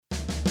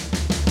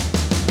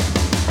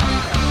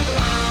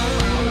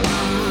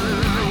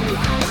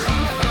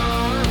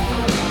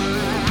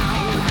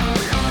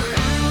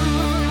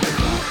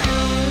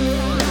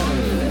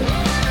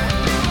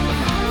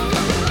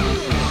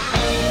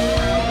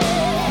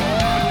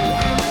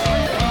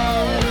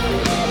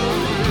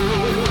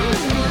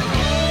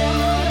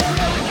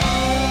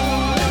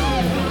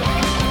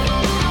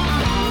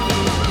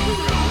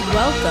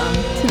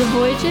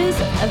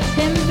Voyages of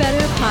Tim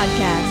Better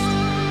podcast.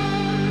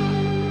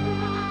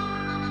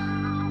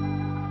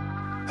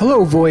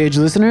 Hello, Voyage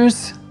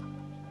listeners.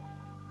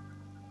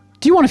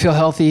 Do you want to feel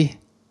healthy?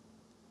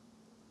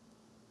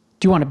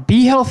 Do you want to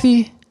be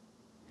healthy?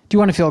 Do you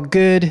want to feel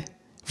good,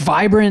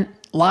 vibrant,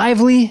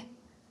 lively?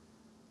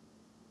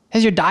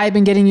 Has your diet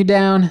been getting you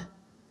down?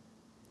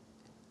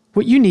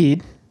 What you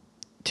need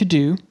to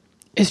do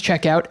is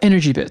check out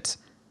Energy Bits.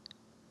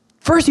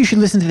 First, you should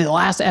listen to the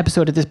last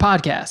episode of this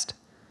podcast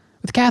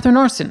with Catherine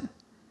Orson.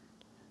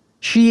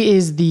 She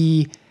is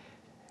the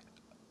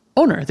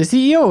owner, the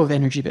CEO of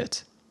Energy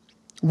Bits.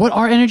 What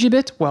are Energy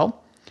Bits?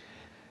 Well,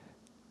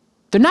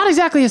 they're not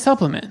exactly a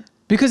supplement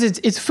because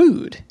it's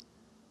food.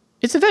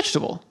 It's a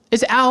vegetable.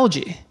 It's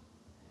algae.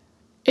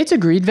 It's a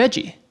green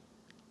veggie.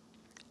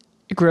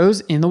 It grows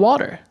in the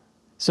water.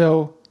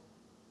 So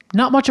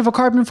not much of a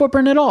carbon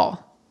footprint at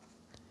all.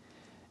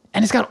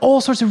 And it's got all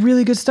sorts of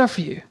really good stuff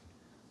for you.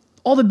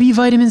 All the B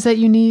vitamins that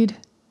you need.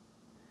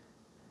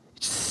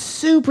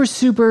 Super,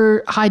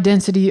 super high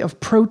density of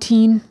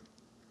protein.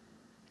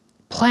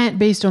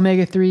 Plant-based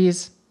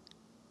omega-3s.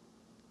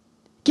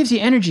 Gives you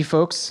energy,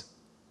 folks.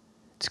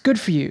 It's good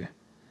for you.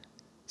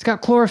 It's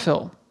got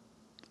chlorophyll,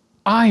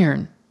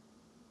 iron,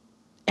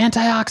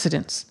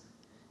 antioxidants.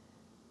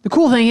 The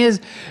cool thing is,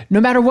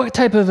 no matter what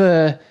type of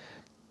a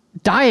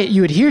diet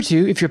you adhere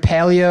to, if you're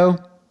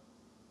paleo,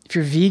 if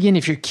you're vegan,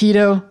 if you're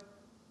keto,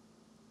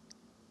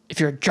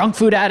 if you're a junk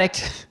food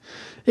addict,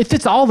 it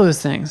fits all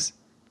those things.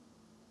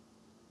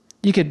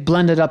 You could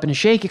blend it up in a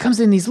shake. It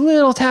comes in these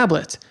little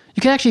tablets.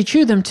 You can actually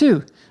chew them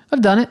too.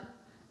 I've done it.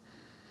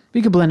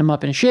 You could blend them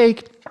up in a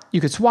shake.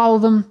 You could swallow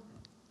them.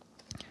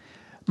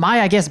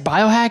 My,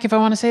 biohack, if I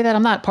want to say that,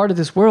 I'm not part of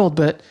this world,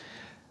 but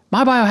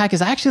my biohack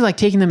is I actually like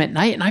taking them at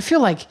night, and I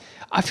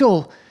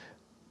feel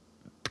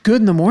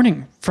good in the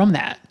morning from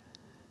that.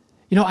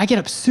 You know, I get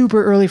up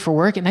super early for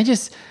work, and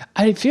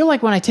I feel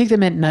like when I take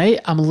them at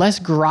night, I'm less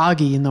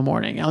groggy in the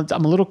morning.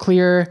 I'm a little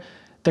clearer.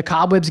 The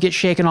cobwebs get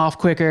shaken off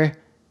quicker.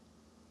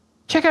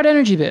 Check out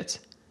Energy Bits.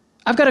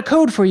 I've got a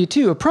code for you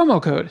too, a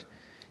promo code.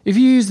 If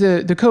you use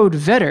the code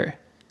VETTER,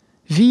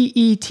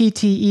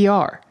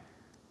 VETTER,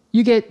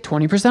 you get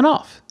 20%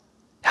 off.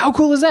 How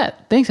cool is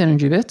that? Thanks,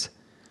 Energy Bits.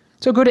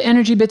 So go to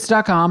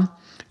energybits.com,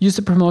 use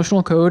the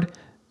promotional code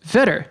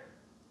VETTER.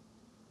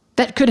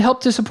 That could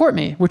help to support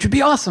me, which would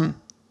be awesome.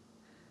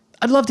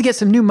 I'd love to get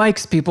some new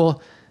mics,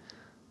 people.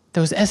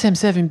 Those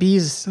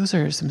SM7Bs, those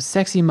are some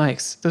sexy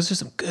mics. Those are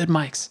some good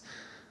mics.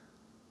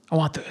 I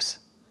want those.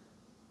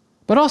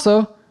 But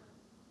also,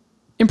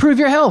 improve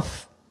your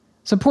health,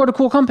 support a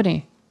cool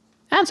company,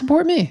 and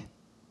support me.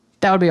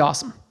 That would be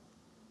awesome.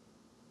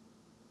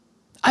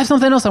 I have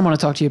something else I want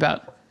to talk to you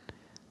about.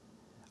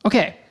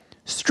 Okay,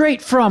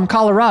 straight from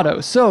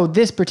Colorado, so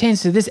this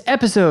pertains to this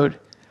episode.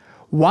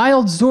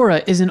 Wild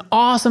Zora is an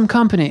awesome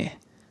company.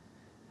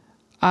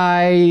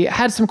 I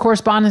had some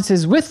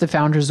correspondences with the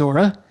founder,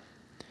 Zora,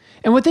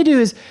 and what they do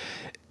is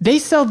they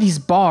sell these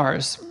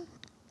bars.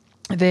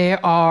 They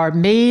are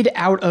made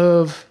out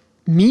of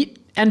meat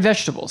and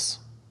vegetables.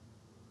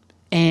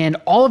 And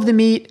all of the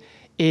meat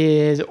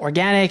is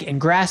organic and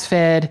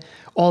grass-fed.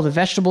 All the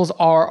vegetables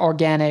are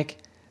organic.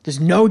 There's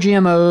no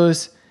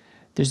GMOs.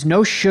 There's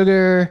no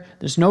sugar.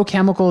 There's no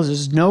chemicals.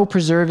 There's no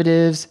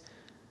preservatives.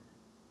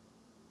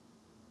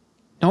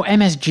 No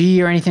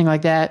MSG or anything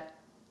like that.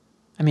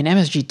 I mean,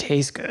 MSG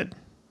tastes good,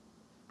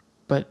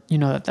 but you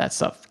know that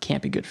stuff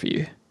can't be good for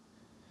you.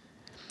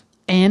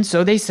 And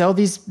so they sell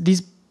these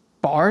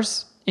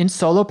bars in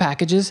solo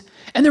packages,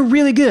 and they're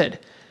really good.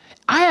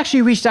 I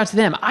actually reached out to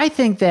them. I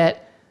think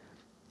that,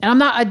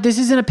 and this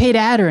isn't a paid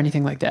ad or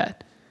anything like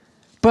that,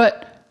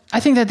 but I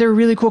think that they're a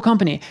really cool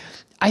company.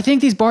 I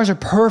think these bars are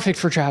perfect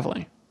for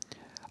traveling.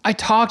 I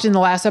talked in the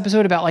last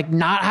episode about like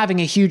not having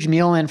a huge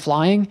meal and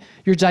flying.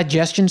 Your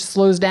digestion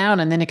slows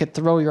down, and then it could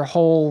throw your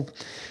whole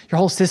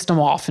system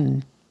off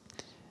and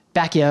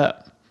back you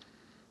up.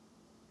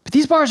 But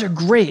these bars are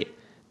great.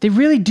 They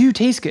really do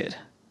taste good.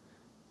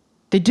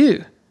 They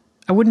do.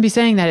 I wouldn't be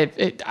saying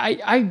that.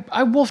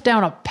 I wolfed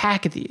down a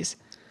pack of these.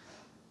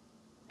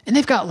 And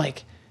they've got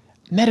like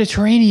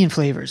Mediterranean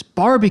flavors,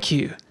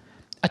 barbecue,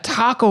 a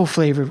taco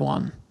flavored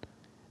one.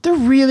 They're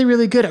really,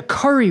 really good. A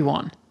curry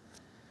one.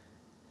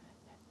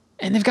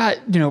 And they've got,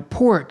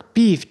 pork,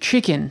 beef,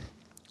 chicken,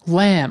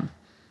 lamb.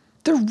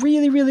 They're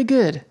really, really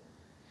good.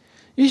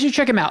 You should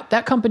check them out.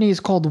 That company is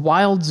called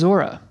Wild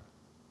Zora.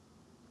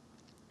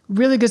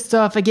 Really good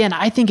stuff. Again,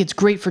 I think it's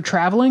great for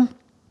traveling.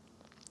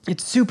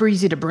 It's super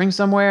easy to bring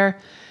somewhere.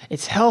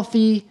 It's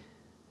healthy.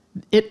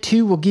 It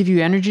too will give you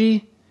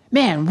energy.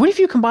 Man, what if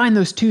you combine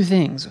those two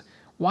things?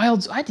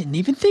 I didn't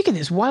even think of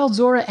this. Wild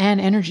Zora and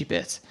Energy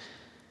Bits.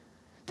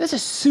 That's a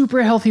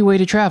super healthy way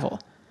to travel.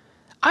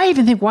 I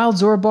even think Wild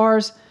Zora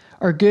bars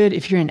are good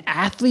if you're an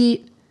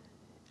athlete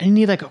and you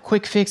need like a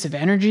quick fix of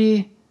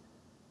energy.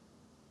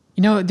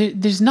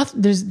 There's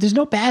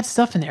no bad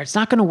stuff in there. It's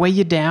not going to weigh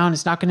you down.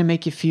 It's not going to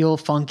make you feel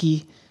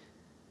funky.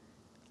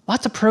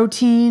 Lots of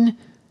protein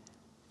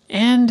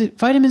and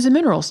vitamins and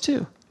minerals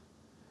too.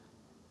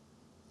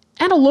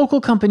 And a local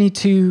company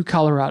to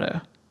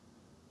Colorado.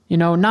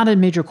 not a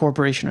major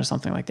corporation or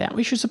something like that.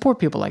 We should support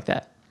people like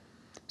that.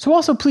 So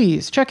also,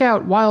 please check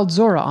out Wild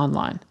Zora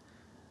online.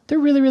 They're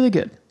really, really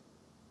good.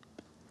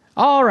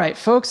 All right,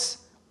 folks.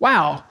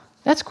 Wow,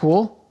 that's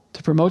cool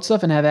to promote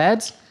stuff and have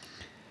ads.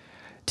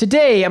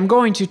 Today, I'm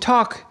going to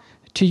talk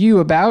to you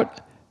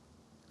about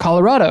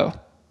Colorado.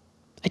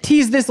 I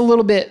teased this a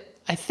little bit,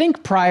 I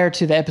think, prior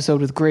to the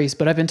episode with Grace,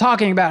 but I've been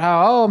talking about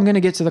how, I'm going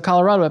to get to the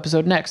Colorado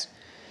episode next.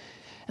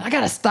 And I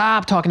got to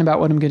stop talking about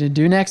what I'm going to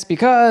do next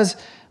because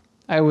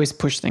I always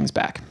push things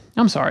back.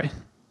 I'm sorry.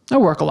 I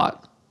work a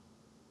lot.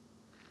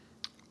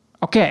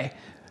 Okay,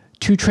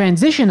 to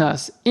transition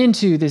us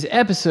into this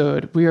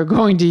episode, we are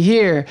going to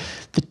hear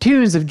the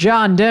tunes of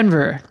John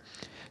Denver.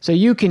 So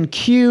you can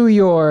cue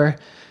your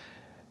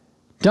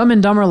Dumb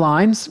and Dumber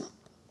lines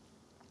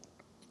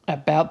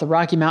about the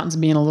Rocky Mountains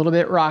being a little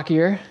bit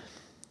rockier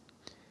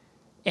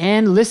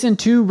and listen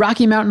to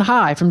Rocky Mountain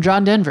High from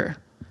John Denver.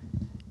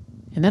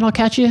 And then I'll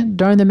catch you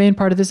during the main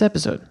part of this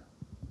episode.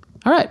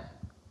 All right,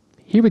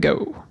 here we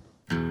go.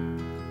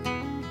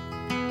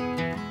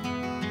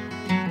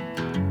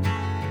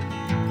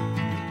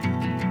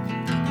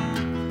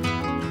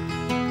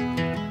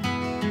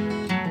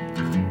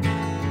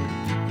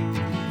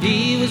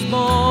 He was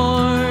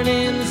born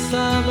in the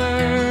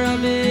summer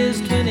of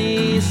his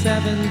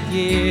 27th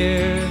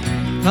year,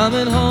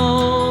 coming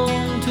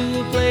home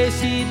to a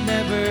place he'd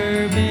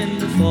never been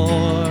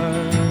before.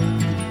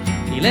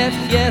 He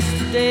left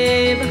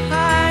yesterday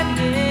behind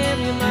him.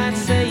 You might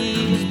say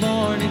he was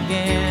born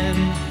again.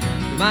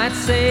 You might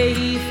say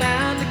he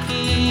found the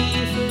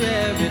key for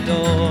every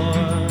door.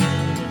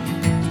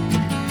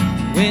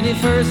 When he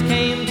first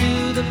came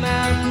to the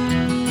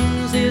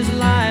mountains, his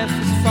life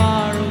was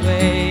far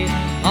away,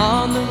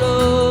 on the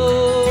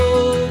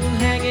road and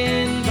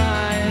hanging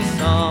by a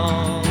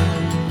song.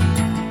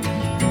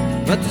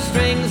 But the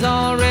string's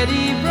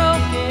already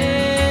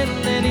broken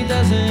and he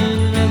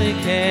doesn't really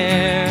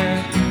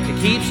care. It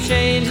keeps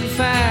changing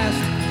fast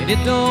and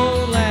it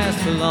don't last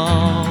for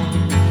long.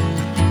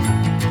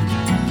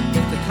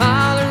 But the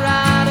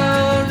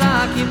Colorado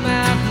Rocky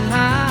Mountain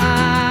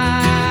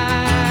High,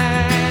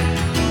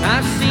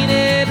 I've seen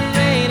it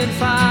rain and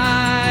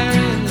fire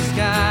in the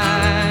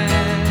sky.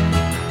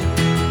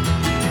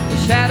 The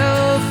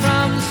shadow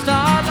from the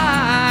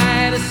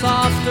starlight is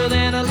softer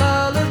than a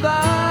lullaby.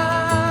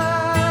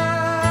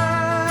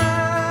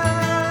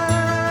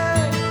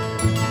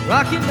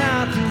 Rocky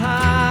Mountain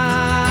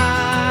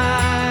High,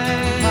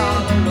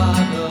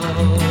 Colorado.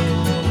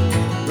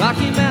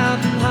 Rocky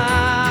Mountain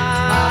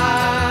High,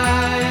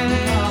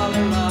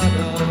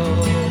 Colorado.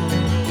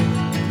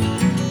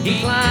 He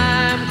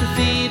climbed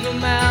Cathedral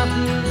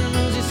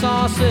Mountains. He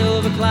saw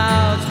silver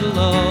clouds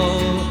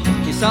below.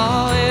 He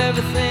saw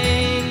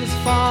everything as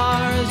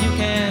far as you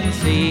can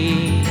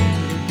see.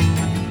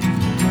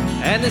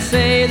 And they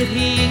say that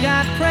he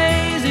got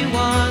crazy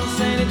once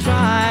and he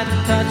tried to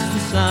touch the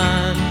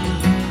sun,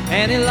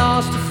 and he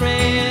lost a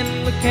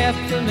friend but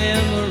kept the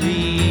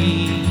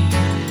memory.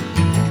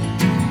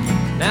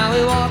 Now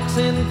he walks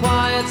in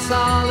quiet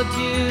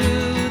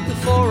solitude, the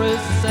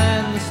forests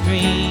and the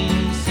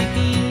streams,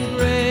 seeking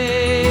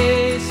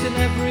grace in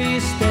every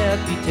step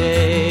he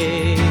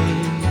takes.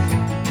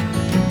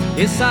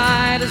 His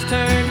side is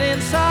turned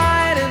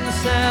inside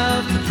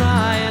himself to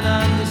try and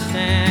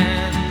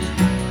understand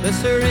the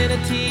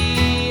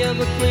serenity of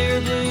a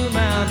clear blue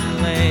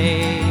mountain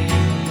lake.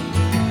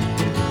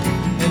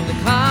 And the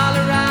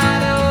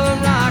Colorado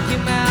Rocky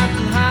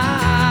Mountain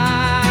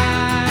High,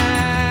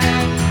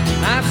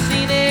 I've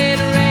seen it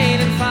rain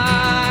and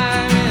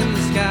fire in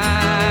the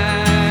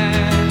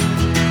sky.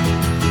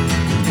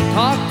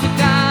 Talk to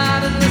God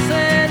and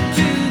listen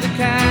to the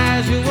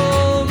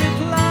casual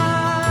reply.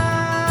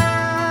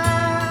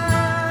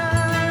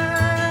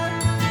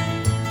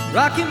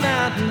 Rocky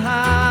Mountain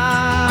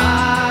High,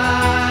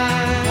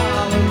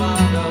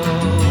 Colorado.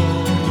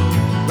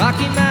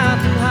 Rocky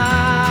Mountain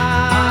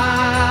High,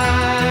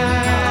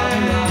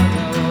 Colorado.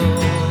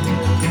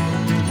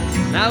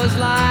 Now his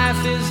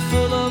life is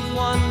full of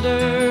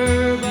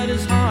wonder, but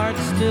his heart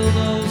still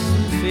knows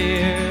some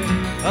fear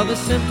of a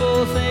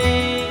simple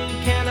thing he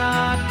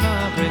cannot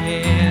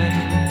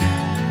comprehend.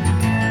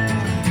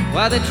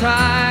 Why they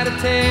try to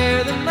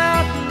tear the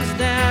mountains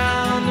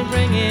down to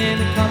bring in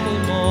a couple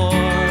more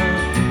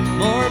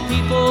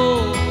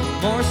people,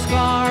 more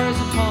scars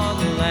upon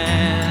the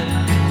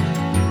land.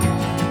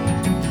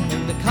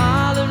 In the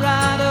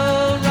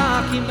Colorado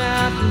Rocky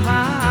Mountain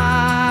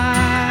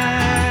High,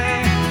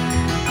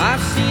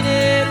 I've seen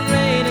it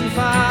rain and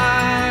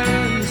fire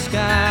in the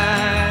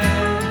sky.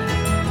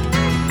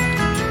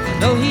 I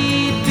know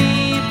he'd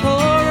be a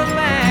poorer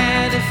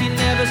man if he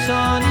never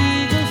saw an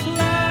eagle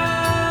fly.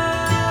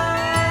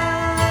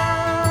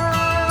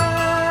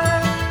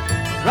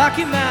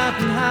 Rocky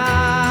Mountain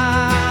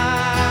High,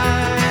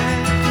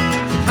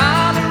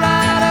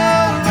 Colorado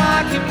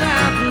Rocky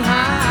Mountain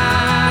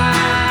High,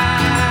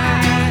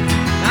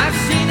 I've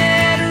seen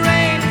it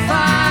rain and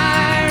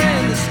fire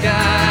in the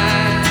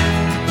sky.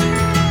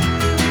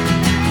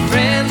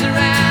 Friends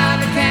around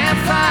the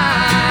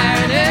campfire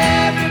and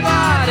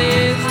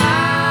everybody's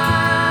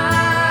high.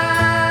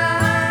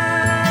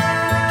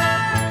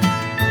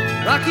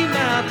 Rocky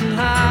Mountain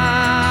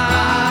High,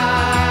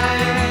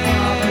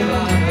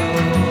 Colorado.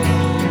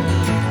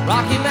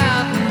 Rocky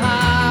Mountain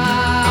High,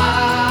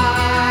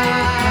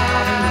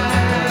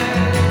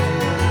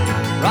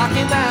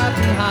 Rocky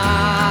Mountain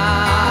High,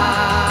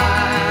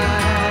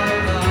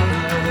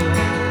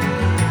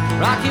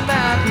 Rocky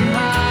Mountain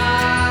High,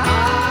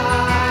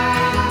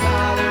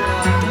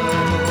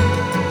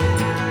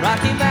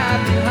 Rocky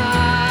Mountain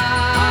High,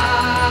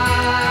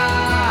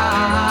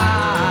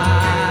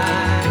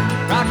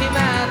 Rocky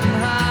Mountain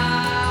High.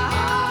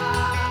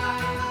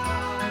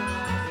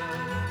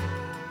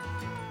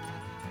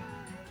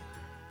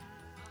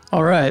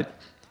 All right,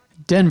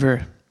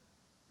 Denver.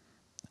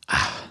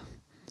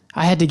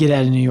 I had to get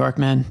out of New York,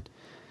 man.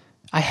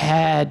 I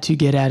had to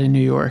get out of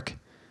New York.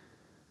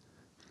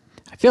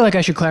 I feel like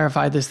I should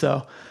clarify this,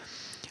 though.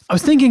 I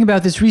was thinking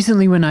about this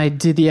recently when I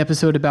did the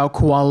episode about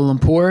Kuala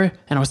Lumpur,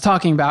 and I was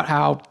talking about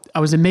how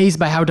I was amazed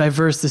by how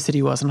diverse the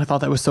city was, and I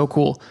thought that was so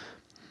cool.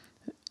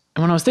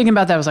 And when I was thinking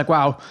about that, I was like,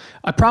 wow,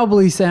 I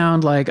probably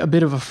sound like a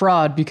bit of a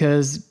fraud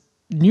because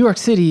New York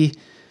City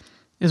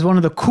is one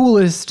of the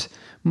coolest,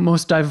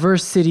 most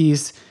diverse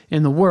cities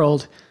in the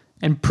world.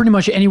 And pretty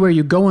much anywhere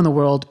you go in the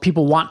world,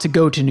 people want to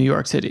go to New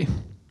York City.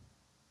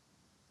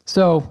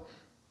 So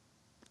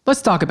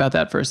let's talk about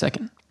that for a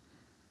second.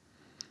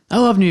 I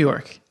love New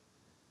York.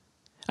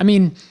 I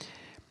mean,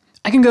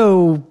 I can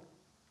go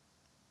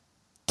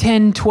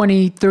 10,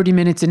 20, 30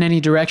 minutes in any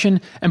direction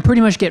and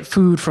pretty much get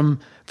food from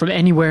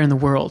anywhere in the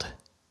world.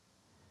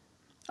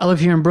 I live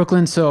here in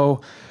Brooklyn,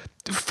 so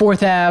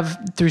 4th Ave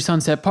through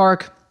Sunset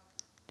Park.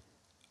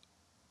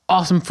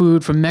 Awesome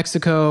food from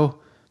Mexico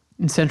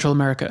and Central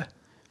America.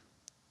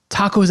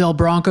 Tacos El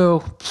Bronco,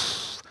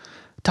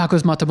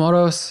 Tacos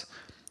Matamoros.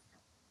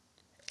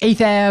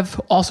 8th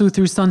Ave, also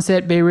through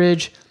Sunset Bay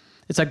Ridge.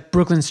 It's like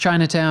Brooklyn's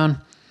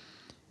Chinatown.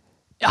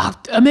 Oh,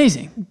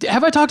 amazing.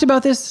 Have I talked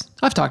about this?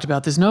 I've talked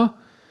about this, no?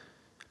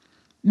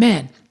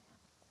 Man.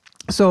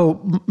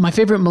 So my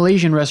favorite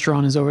Malaysian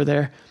restaurant is over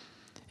there.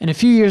 And a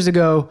few years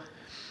ago,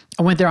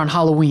 I went there on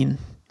Halloween.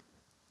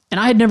 And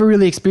I had never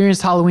really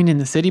experienced Halloween in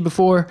the city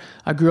before.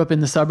 I grew up in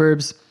the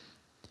suburbs.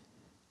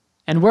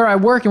 And where I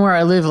work and where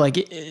I live, like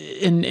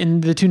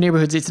in the two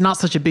neighborhoods, it's not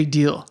such a big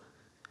deal.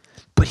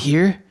 But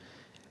here,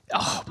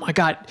 oh my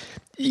God,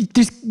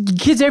 there's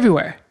kids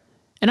everywhere.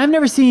 And I've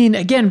never seen,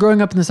 again,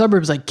 growing up in the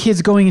suburbs, like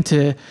kids going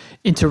into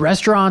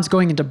restaurants,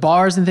 going into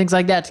bars and things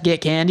like that to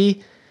get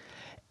candy.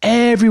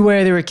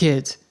 Everywhere there were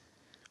kids.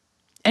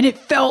 And it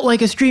felt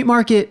like a street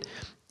market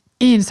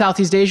in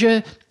Southeast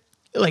Asia.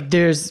 Like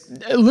there's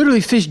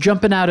literally fish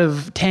jumping out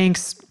of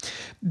tanks.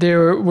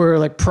 There were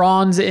like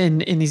prawns in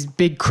these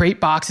big crate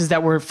boxes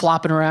that were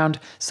flopping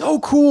around. So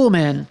cool,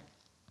 man.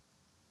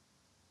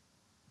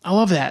 I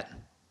love that.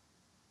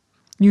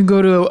 You can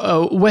go to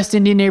a West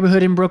Indian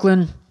neighborhood in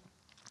Brooklyn,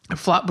 or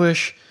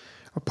Flatbush,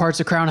 or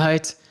parts of Crown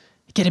Heights.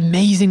 You get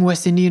amazing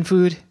West Indian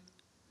food.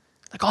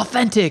 Like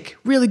authentic,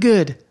 really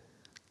good.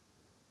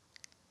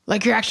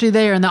 Like you're actually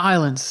there in the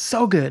islands.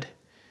 So good.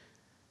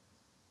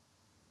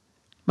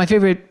 My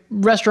favorite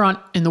restaurant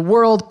in the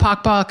world,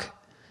 Pak Pak,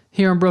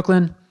 here in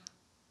Brooklyn.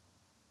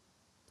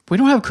 We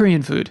don't have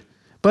Korean food,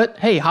 but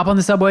hey, hop on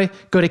the subway,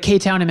 go to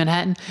K-Town in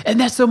Manhattan, and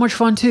that's so much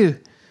fun too.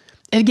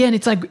 And again,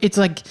 it's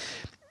like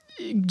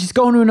just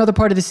going to another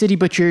part of the city,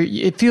 but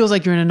it feels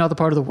like you're in another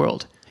part of the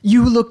world.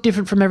 You look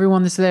different from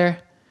everyone that's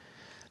there.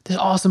 There's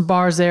awesome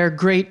bars there,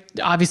 great,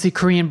 obviously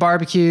Korean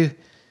barbecue.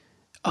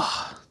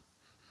 Oh,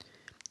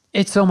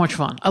 it's so much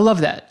fun. I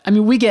love that. I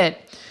mean, we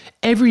get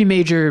every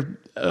major,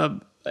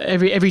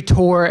 every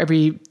tour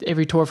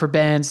for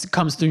bands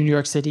comes through New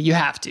York City. You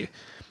have to.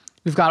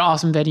 We've got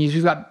awesome venues.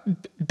 We've got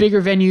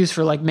bigger venues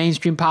for like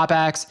mainstream pop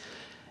acts.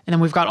 And then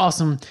we've got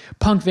awesome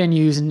punk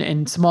venues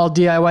and small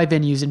DIY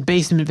venues and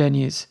basement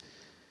venues.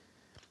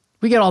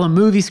 We get all the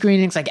movie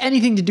screenings, like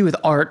anything to do with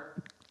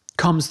art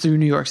comes through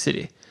New York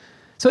City.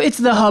 So it's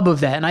the hub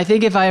of that. And I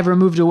think if I ever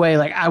moved away,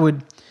 like I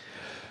would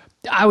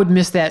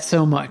miss that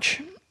so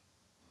much.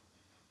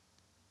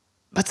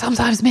 But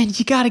sometimes, man,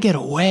 you got to get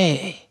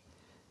away.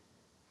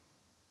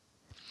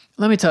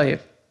 Let me tell you.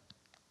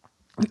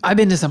 I've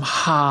been to some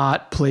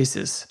hot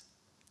places.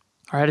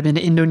 All right, I've been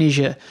to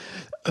Indonesia,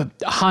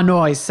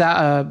 Hanoi,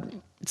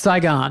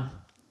 Saigon,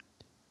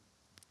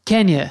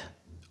 Kenya.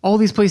 All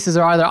these places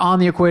are either on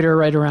the equator or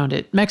right around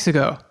it.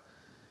 Mexico,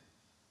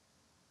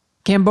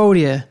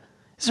 Cambodia.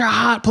 These are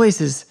hot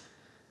places.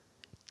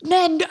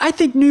 Man, I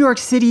think New York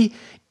City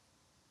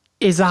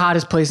is the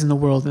hottest place in the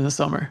world in the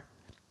summer.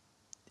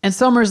 And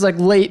summer is like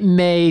late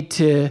May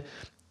to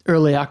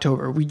early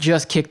October. We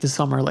just kicked the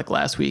summer like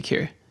last week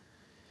here.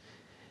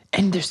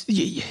 And there's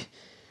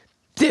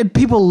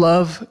people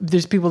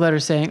that are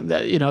saying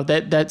that, you know,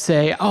 that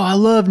say, oh, I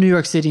love New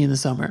York City in the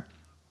summer.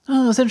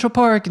 Oh, Central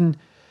Park and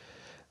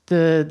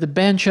the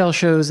bandshell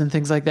shows and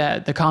things like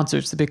that. The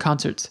concerts, the big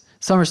concerts.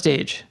 Summer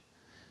Stage.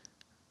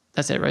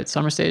 That's it, right?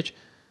 Summer Stage.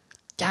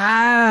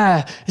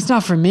 It's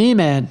not for me,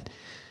 man.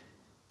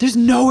 There's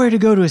nowhere to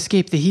go to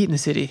escape the heat in the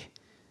city.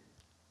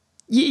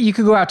 You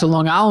could go out to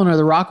Long Island or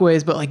the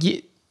Rockaways, but like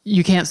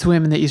you can't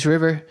swim in the East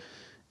River.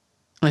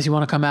 unless you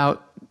want to come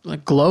out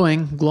like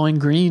glowing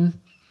green.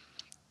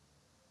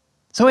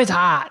 So it's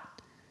hot.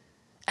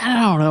 And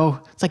I don't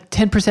know. It's like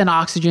 10%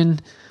 oxygen,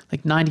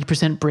 like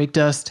 90% brake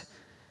dust.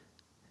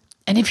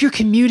 And if you're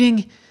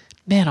commuting,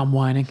 man, I'm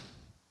whining.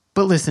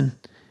 But listen,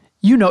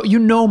 you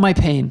know my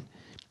pain.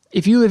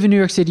 If you live in New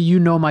York City, you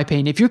know my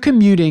pain. If you're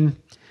commuting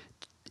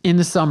in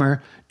the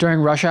summer during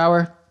rush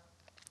hour,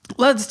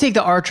 let's take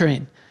the R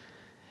train.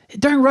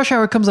 During rush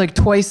hour, it comes like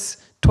twice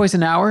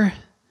an hour,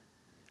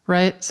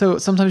 right? So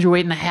sometimes you're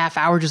waiting a half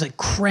hour just like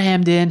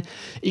crammed in.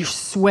 You're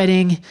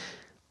sweating.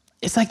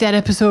 It's like that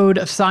episode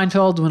of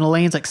Seinfeld when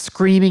Elaine's like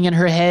screaming in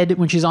her head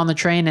when she's on the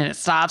train and it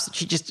stops and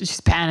she's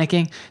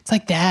panicking. It's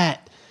like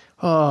that.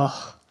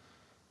 Oh.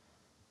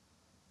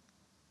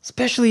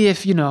 Especially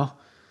if,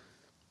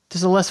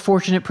 there's a less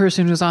fortunate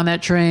person who's on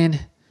that train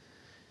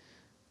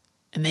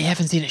and they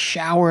haven't seen a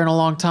shower in a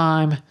long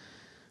time.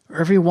 Or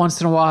every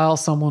once in a while,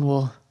 someone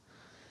will,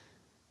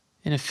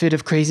 in a fit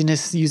of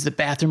craziness, use the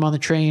bathroom on the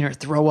train or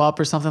throw up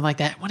or something like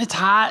that. When it's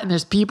hot and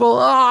there's people,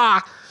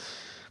 I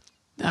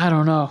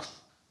don't know.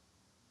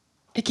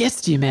 It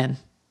gets to you, man.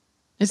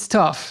 It's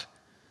tough.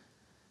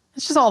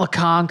 It's just all the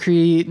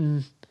concrete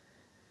and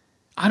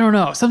I don't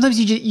know. Sometimes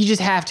you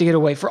just have to get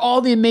away. For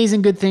all the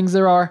amazing good things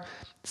there are,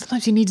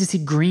 sometimes you need to see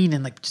green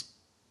and like just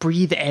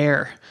breathe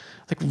air,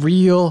 like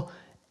real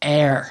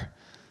air.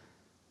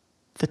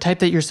 The type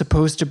that you're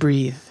supposed to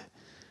breathe.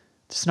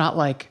 It's not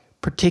like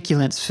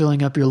particulates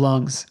filling up your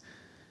lungs.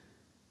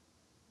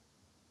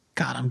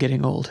 God, I'm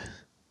getting old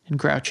and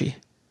grouchy.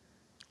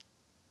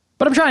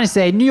 But I'm trying to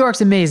say, New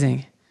York's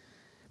amazing.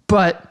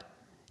 But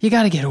you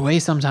got to get away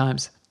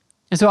sometimes.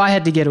 And so I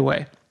had to get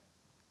away.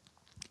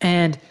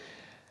 And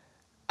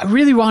I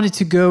really wanted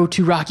to go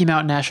to Rocky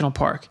Mountain National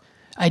Park.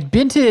 I'd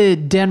been to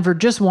Denver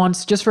just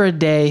once, just for a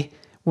day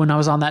when I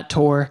was on that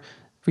tour.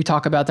 We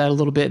talk about that a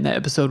little bit in the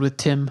episode with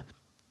Tim.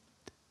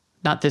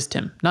 Not this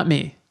Tim, not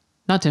me,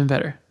 not Tim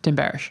Vetter, Tim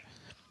Barish.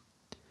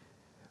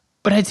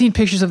 But I'd seen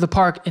pictures of the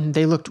park and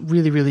they looked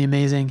really, really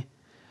amazing.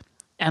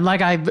 And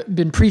like I've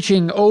been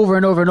preaching over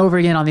and over and over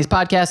again on these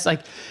podcasts,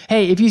 like,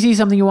 hey, if you see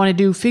something you want to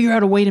do, figure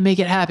out a way to make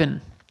it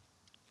happen.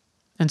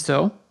 And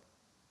so,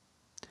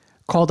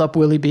 called up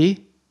Willy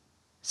B,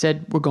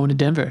 said, we're going to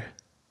Denver.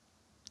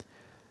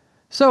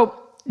 So,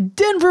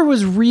 Denver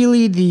was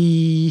really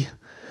the,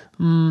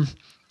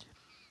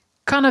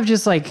 kind of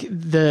just like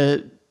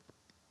the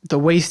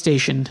way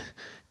station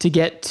to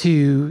get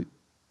to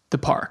the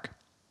park.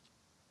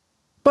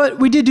 But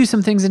we did do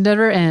some things in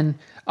Denver, and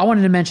I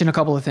wanted to mention a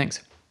couple of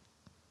things.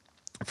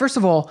 First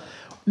of all,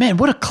 man,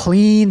 what a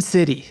clean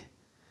city.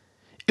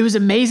 It was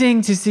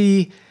amazing to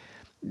see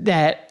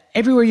that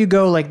everywhere you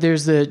go, like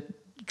there's the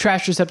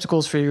trash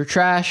receptacles for your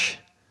trash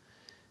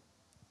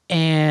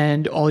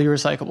and all your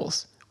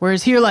recyclables.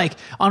 Whereas here, like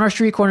on our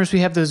street corners, we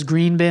have those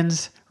green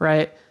bins,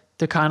 right?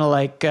 They're kind of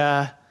like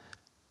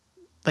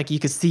you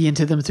could see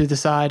into them through the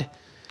side.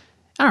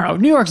 I don't know.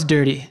 New York's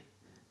dirty.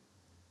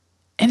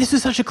 And this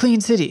was such a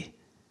clean city.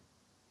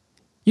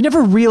 You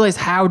never realize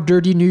how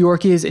dirty New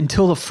York is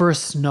until the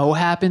first snow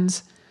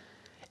happens.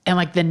 And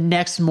like the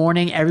next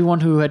morning,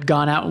 everyone who had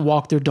gone out and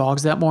walked their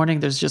dogs that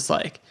morning, there's just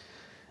like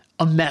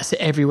a mess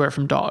everywhere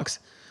from dogs.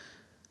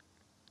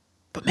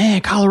 But man,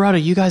 Colorado,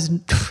 you guys,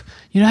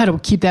 you know how to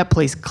keep that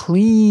place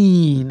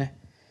clean.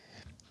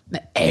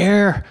 The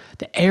air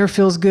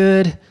feels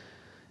good.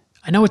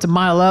 I know it's a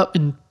mile up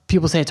and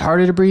people say it's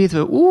harder to breathe,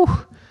 but ooh,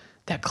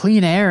 that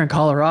clean air in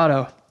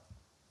Colorado.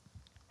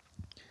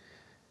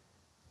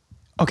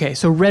 Okay,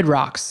 so Red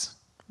Rocks.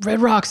 Red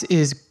Rocks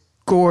is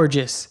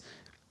gorgeous.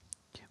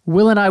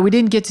 Will and I, we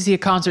didn't get to see a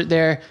concert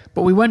there,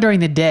 but we went during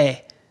the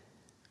day.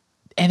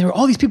 And there were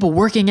all these people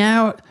working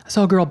out. I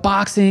saw a girl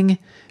boxing.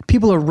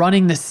 People are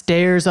running the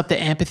stairs up the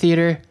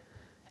amphitheater.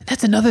 And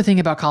that's another thing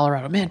about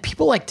Colorado. Man,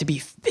 people like to be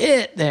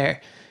fit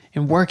there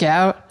and work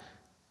out.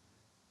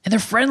 And they're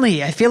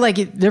friendly. I feel like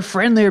they're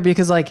friendlier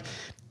because like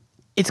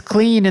it's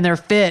clean and they're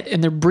fit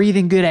and they're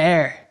breathing good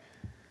air.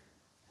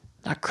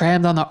 Not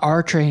crammed on the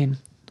R train.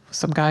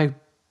 Some guy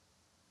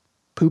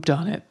pooped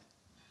on it.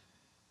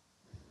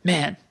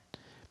 Man,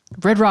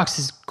 Red Rocks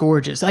is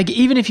gorgeous. Like,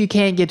 even if you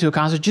can't get to a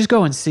concert, just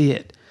go and see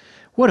it.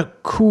 What a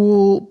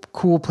cool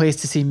place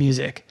to see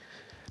music.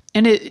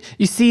 And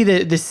you see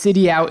the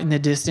city out in the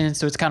distance,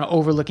 so it's kind of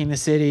overlooking the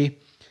city.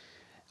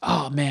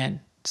 Oh, man,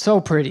 so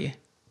pretty.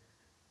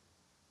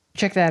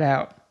 Check that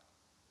out.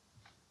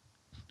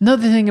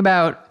 Another thing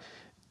about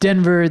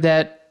Denver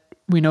that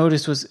we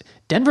noticed was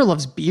Denver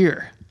loves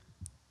beer.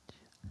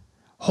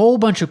 Whole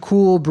bunch of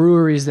cool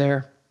breweries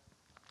there.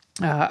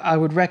 I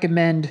would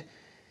recommend,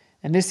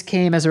 and this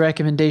came as a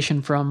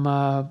recommendation from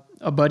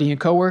a buddy and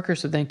coworker,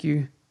 so thank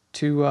you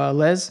to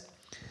Les.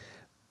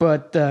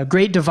 But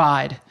Great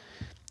Divide.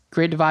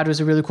 Great Divide was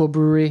a really cool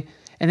brewery.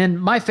 And then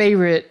my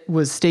favorite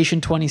was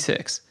Station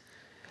 26.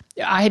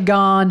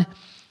 I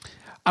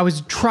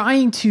was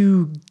trying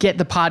to get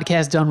the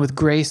podcast done with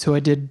Grace, who I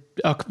did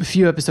a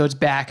few episodes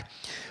back.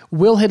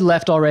 Will had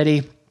left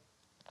already.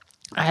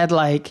 I had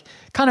like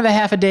kind of a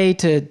half a day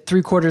to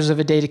 3/4 of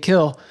a day to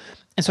kill.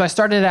 And so I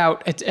started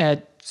out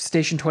at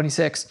Station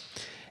 26.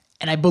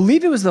 And I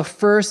believe it was the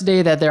first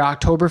day that their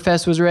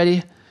Oktoberfest was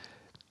ready.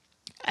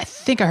 I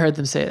think I heard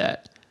them say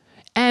that.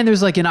 And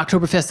there's like an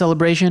Oktoberfest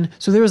celebration.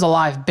 So there was a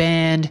live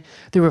band.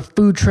 There were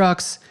food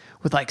trucks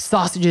with like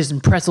sausages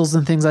and pretzels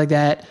and things like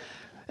that.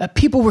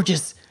 People were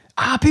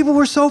people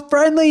were so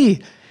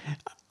friendly.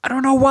 I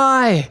don't know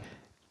why,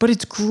 but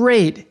it's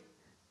great.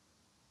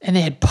 And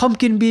they had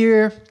pumpkin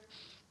beer.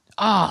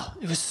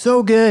 It was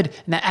so good.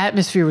 And the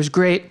atmosphere was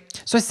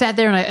great. So I sat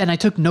there and I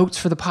took notes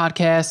for the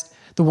podcast,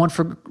 the one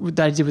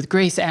that I did with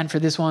Grace and for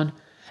this one.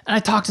 And I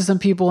talked to some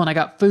people and I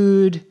got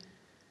food.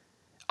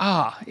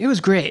 It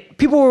was great.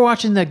 People were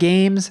watching the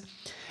games.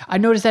 I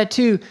noticed that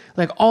too.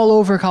 Like all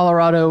over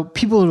Colorado,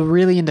 people are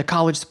really into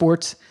college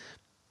sports.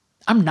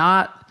 I'm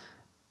not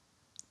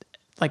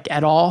like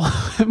at all,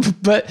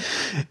 but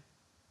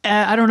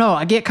I don't know.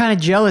 I get kind of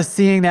jealous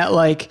seeing that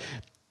like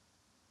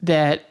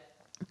that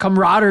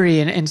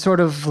camaraderie and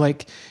sort of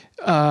like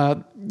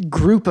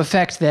group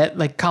effect that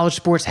like college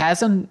sports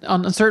has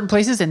on certain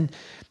places, and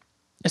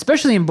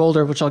especially in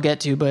Boulder, which I'll get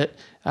to, but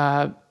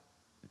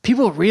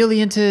people are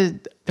really into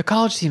the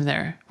college team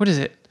there. What is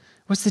it?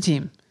 What's the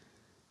team?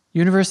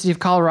 University of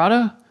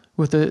Colorado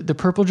with the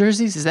purple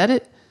jerseys? Is that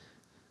it?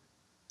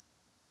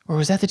 Or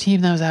was that the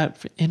team that was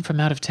from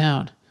out of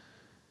town?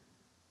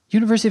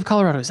 University of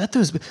Colorado. Is that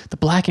the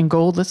black and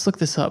gold? Let's look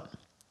this up.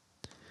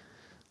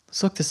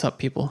 Let's look this up,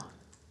 people.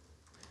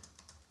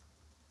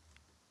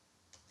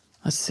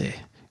 Let's see.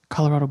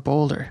 Colorado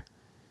Boulder.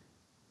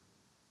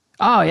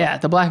 Oh, yeah,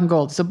 the black and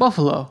gold. It's a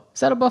buffalo. Is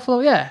that a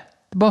buffalo? Yeah,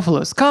 the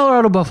Buffaloes.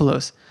 Colorado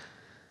Buffaloes.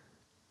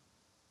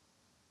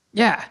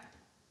 Yeah.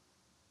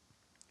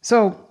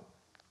 So,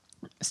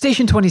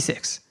 Station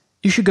 26.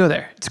 You should go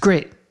there. It's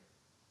great.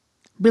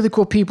 Really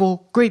cool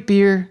people, great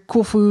beer,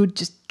 cool food,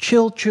 just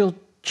chill.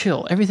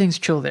 Everything's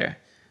chill there.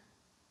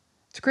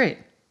 It's great.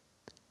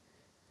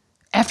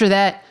 After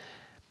that,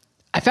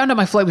 I found out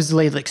my flight was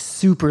delayed like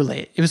super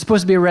late. It was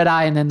supposed to be a red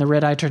eye, and then the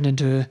red eye turned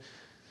into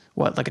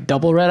like a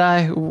double red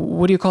eye?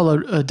 What do you call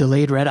a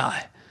delayed red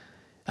eye?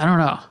 I don't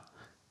know.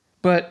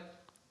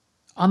 But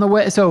on the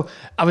way, so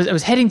I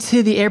was heading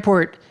to the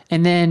airport,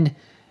 and then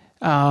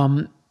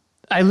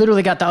I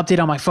literally got the update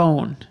on my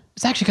phone.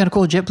 It's actually kind of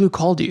cool. JetBlue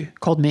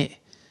called me.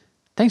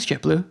 Thanks,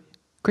 JetBlue.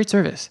 Great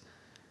service.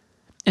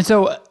 And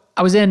so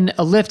I was in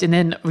a Lyft, and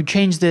then we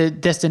changed the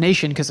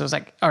destination because I was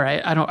like, all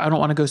right, I don't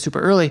want to go super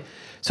early.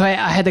 So I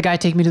had the guy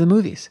take me to the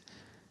movies.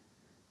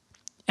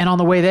 And on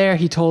the way there,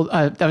 he told,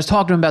 I was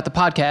talking to him about the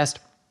podcast.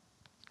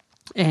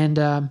 And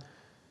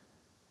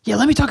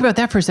let me talk about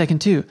that for a second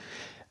too.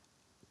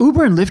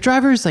 Uber and Lyft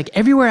drivers, like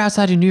everywhere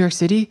outside of New York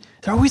City,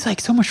 they're always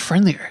like so much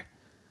friendlier.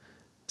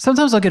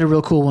 Sometimes I'll get a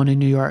real cool one in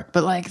New York,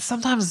 but like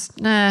sometimes,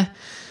 nah.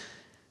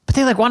 But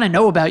they like want to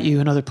know about you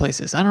in other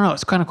places. I don't know.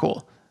 It's kind of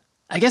cool.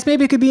 I guess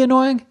maybe it could be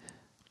annoying,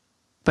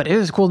 but it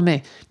was cool to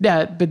me.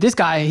 Yeah, but this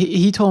guy,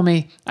 he told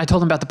me, I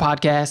told him about the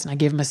podcast and I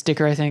gave him a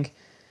sticker, I think.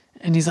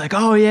 And he's like,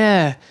 oh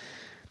yeah,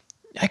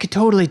 I could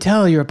totally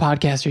tell you're a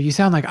podcaster. You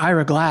sound like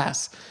Ira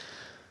Glass.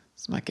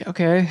 So I'm like,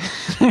 okay.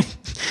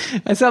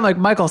 I sound like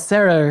Michael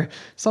Cera or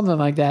something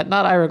like that.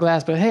 Not Ira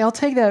Glass, but hey, I'll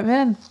take that,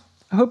 man.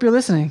 I hope you're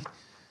listening.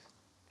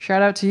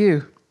 Shout out to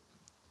you.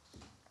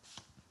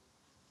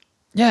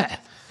 Yeah.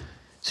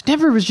 So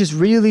Denver was just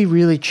really,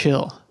 really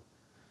chill.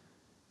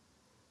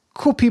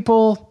 Cool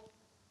people.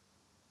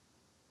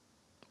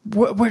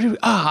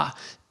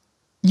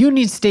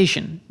 Union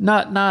Station.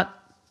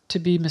 Not to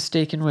be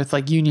mistaken with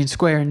like Union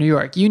Square in New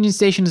York. Union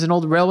Station is an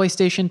old railway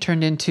station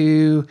turned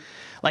into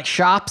like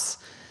shops.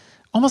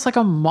 Almost like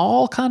a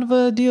mall kind of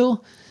a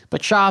deal.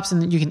 But shops,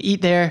 and you can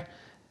eat there.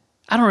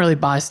 I don't really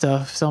buy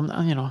stuff, so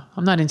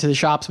I'm not into the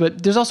shops.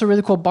 But there's also a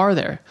really cool bar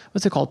there.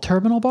 What's it called?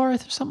 Terminal Bar or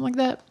something like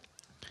that?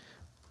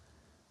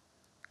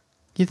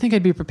 You'd think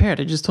I'd be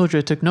prepared. I just told you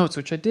I took notes,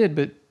 which I did,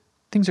 but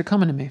things are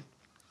coming to me.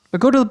 But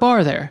go to the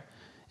bar there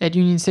at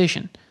Union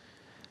Station.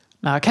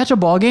 Catch a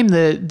ball game.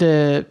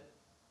 The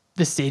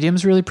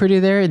stadium's really pretty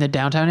there in the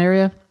downtown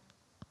area.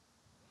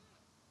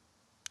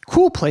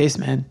 Cool place,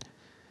 man.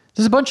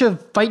 There's a bunch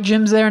of fight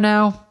gyms there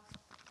now,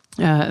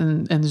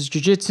 and there's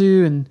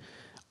jiu-jitsu and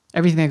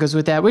everything that goes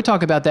with that. We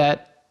talk about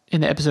that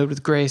in the episode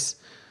with Grace.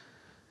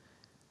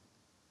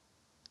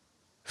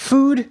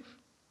 Food.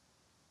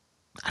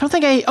 I don't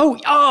think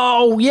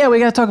oh yeah, we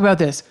got to talk about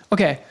this.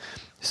 Okay.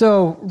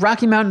 So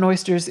Rocky Mountain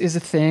oysters is a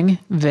thing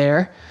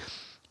there.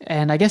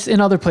 And I guess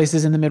in other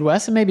places in the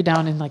Midwest, and maybe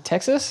down in like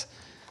Texas.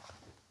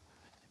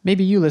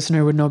 Maybe you,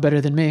 listener, would know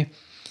better than me.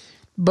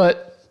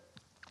 But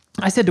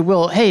I said to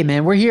Will, hey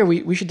man, we're here.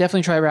 We should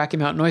definitely try Rocky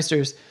Mountain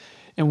oysters.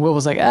 And Will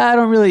was like, I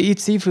don't really eat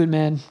seafood,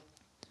 man.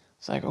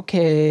 It's like,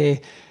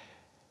 okay.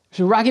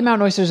 So Rocky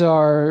Mountain oysters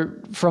are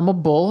from a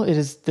bull. It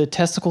is the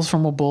testicles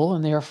from a bull,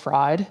 and they are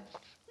fried.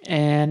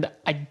 And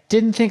I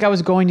didn't think I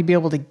was going to be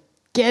able to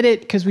get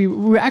it because we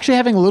were actually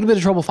having a little bit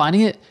of trouble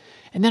finding it.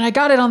 And then I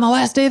got it on the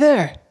last day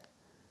there.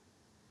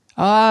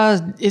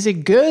 Is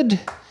it good?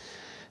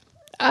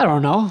 I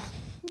don't know.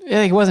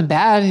 It wasn't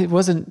bad. It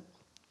wasn't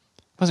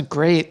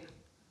great.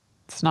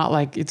 It's not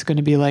like it's going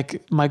to be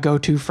like my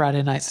go-to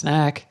Friday night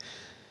snack.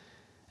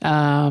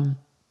 It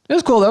It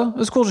was cool though. It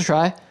was cool to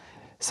try.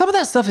 Some of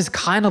that stuff is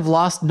kind of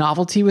lost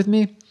novelty with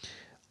me.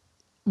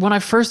 When I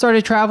first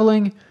started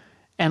traveling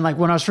and like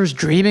when I was first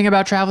dreaming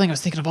about traveling, I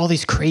was thinking of all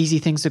these crazy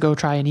things to go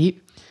try and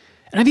eat.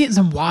 And I've eaten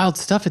some wild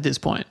stuff at this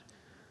point.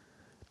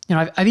 You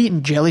know, I've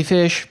eaten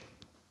jellyfish.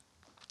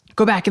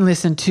 Go back and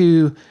listen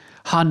to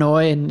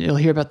Hanoi and you'll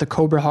hear about the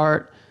cobra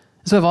heart.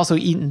 So I've also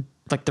eaten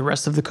like the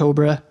rest of the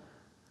cobra.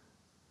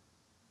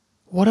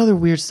 What other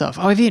weird stuff?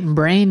 Oh, I've eaten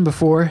brain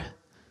before.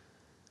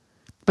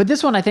 But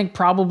this one I think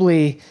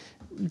probably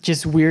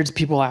just weirds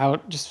people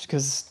out just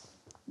because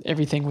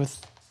everything with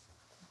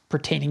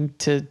pertaining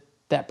to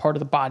that part of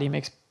the body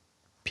makes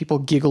people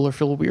giggle or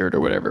feel weird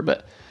or whatever.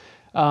 But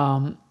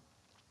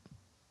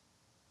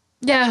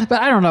yeah,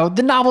 but I don't know.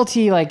 The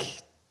novelty like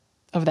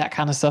of that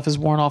kind of stuff is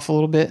worn off a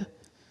little bit.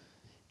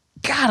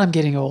 God, I'm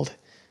getting old.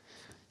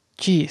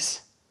 Jeez.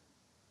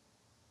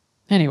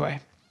 Anyway,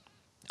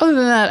 other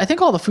than that, I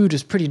think all the food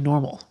is pretty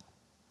normal.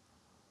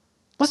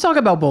 Let's talk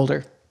about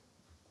Boulder.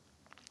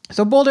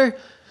 So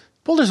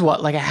Boulder's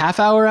what, like a half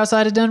hour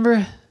outside of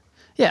Denver?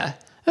 Yeah,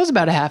 it was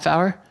about a half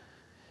hour.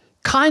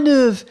 Kind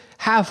of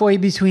halfway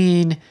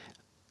between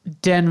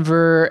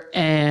Denver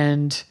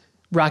and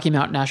Rocky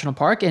Mountain National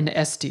Park and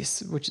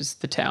Estes, which is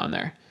the town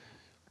there.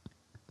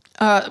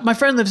 My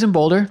friend lives in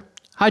Boulder.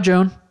 Hi,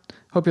 Joan.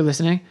 Hope you're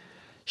listening.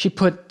 She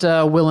put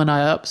Will and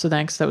I up, so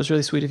thanks. That was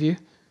really sweet of you.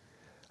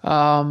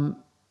 I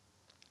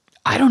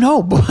don't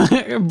know.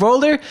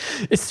 Boulder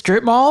is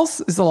strip malls.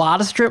 There's a lot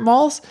of strip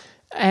malls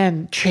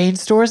and chain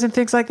stores and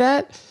things like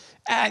that.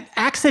 I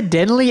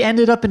accidentally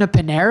ended up in a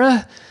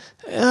Panera.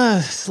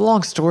 It's a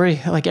long story.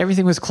 Like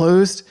everything was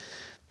closed.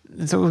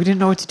 And so we didn't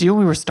know what to do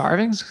when we were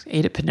starving. So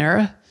ate at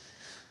Panera.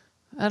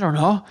 I don't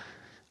know.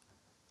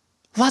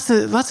 Lots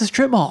of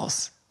strip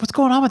malls. What's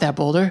going on with that,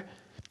 Boulder?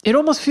 It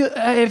almost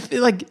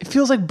it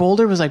feels like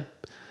Boulder was like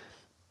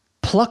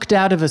plucked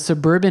out of a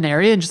suburban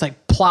area and just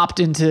like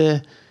plopped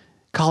into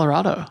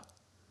Colorado.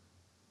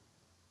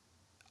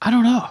 I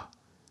don't know.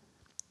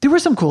 There were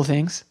some cool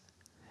things.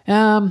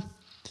 I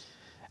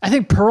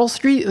think Pearl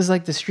Street is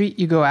like the street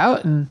you go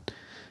out, and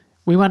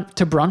we went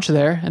to brunch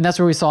there, and that's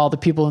where we saw all the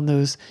people in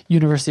those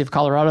University of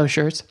Colorado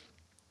shirts.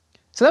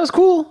 So that was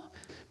cool,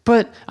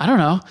 but I don't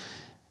know.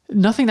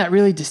 Nothing that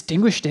really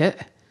distinguished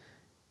it.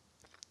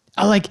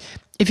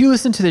 If you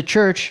listen to the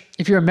church,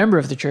 if you're a member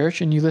of the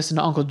church and you listen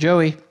to Uncle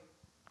Joey,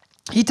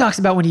 he talks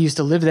about when he used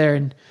to live there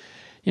and,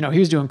 you know, he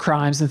was doing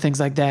crimes and things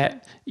like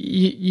that.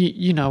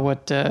 You know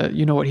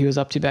what he was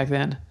up to back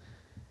then.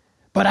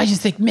 But I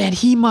just think, man,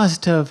 he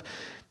must have,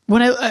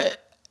 when I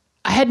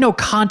had no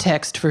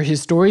context for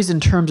his stories in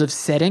terms of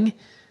setting.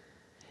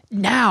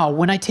 Now,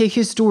 when I take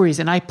his stories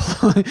and I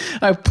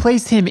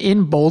place him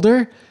in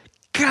Boulder,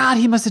 God,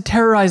 he must have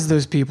terrorized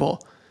those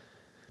people.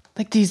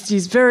 Like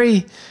these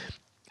very,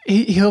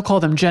 he'll call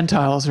them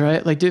Gentiles,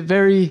 right? Like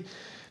very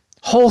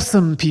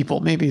wholesome people,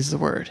 maybe is the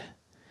word.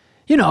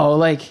 You know,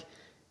 like,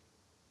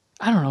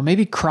 I don't know,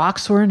 maybe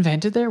Crocs were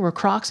invented there? Were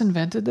Crocs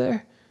invented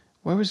there?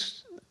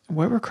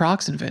 Where were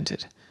Crocs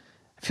invented?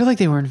 I feel like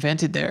they were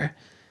invented there.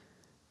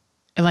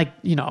 And like,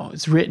 you know,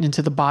 it's written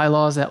into the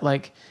bylaws that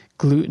like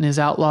gluten is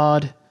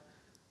outlawed.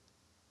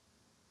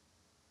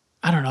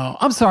 I don't know.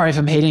 I'm sorry if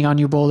I'm hating on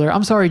you, Boulder.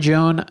 I'm sorry,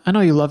 Joan. I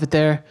know you love it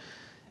there.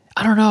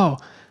 I don't know.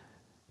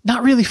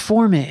 Not really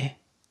for me.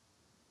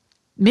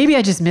 Maybe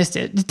I just missed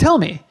it. Tell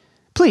me.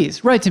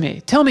 Please, write to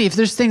me. Tell me if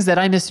there's things that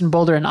I missed in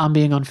Boulder and I'm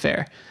being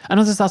unfair. I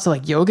know there's lots of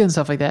like yoga and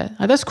stuff like that.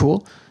 That's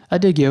cool. I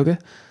dig yoga.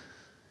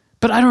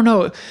 But I don't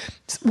know.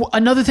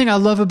 Another thing I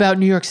love about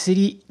New York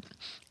City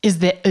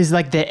is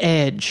like the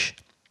edge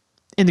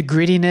and the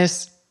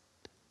grittiness.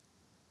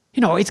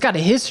 You know, it's got a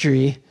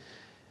history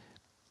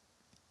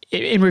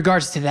in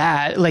regards to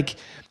that. Like,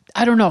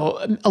 I don't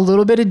know, a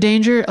little bit of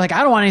danger. Like,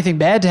 I don't want anything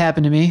bad to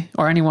happen to me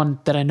or anyone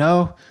that I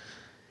know.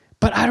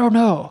 But I don't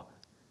know.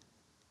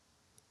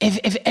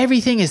 If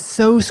everything is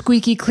so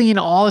squeaky clean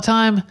all the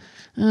time,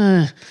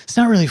 it's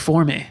not really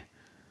for me.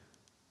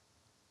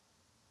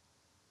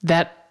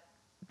 That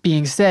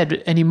being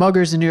said, any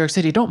muggers in New York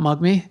City, don't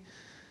mug me.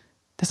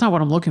 That's not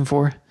what I'm looking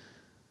for.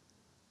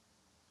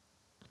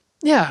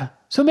 Yeah,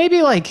 so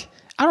maybe like,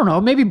 I don't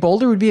know, maybe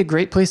Boulder would be a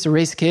great place to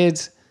raise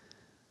kids.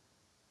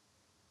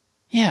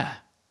 Yeah,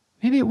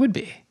 maybe it would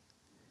be.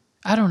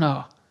 I don't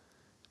know.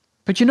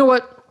 But you know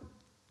what?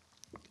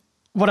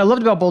 What I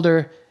loved about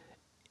Boulder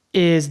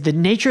is the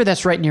nature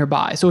that's right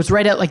nearby. So it's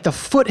right at like the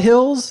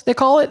foothills, they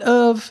call it,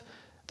 of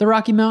the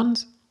Rocky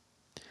Mountains.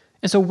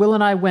 And so Will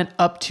and I went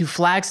up to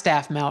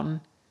Flagstaff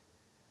Mountain,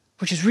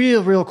 which is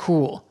real, real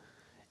cool.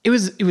 It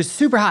was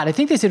super hot. I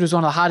think they said it was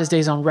one of the hottest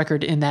days on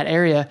record in that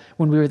area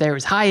when we were there. It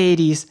was high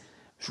 80s. It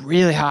was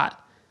really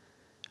hot.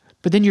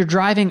 But then you're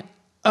driving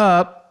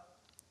up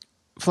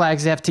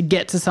Flagstaff to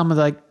get to some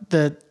of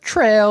the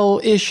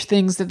trail-ish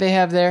things that they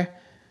have there.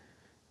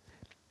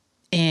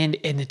 And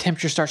the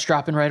temperature starts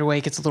dropping right away.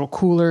 It gets a little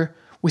cooler.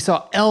 We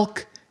saw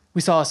elk.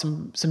 We saw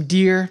some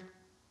deer.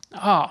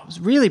 Oh, it was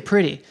really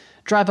pretty.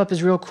 Drive up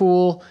is real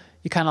cool.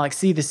 You kind of like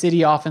see the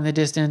city off in the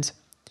distance.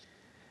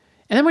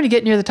 And then when you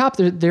get near the top,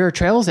 there are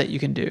trails that you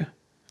can do.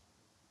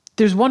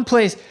 There's one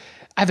place,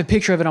 I have a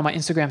picture of it on my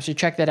Instagram, so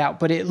check that out.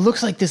 But it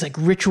looks like this like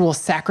ritual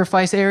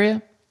sacrifice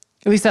area.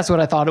 At least that's what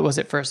I thought it was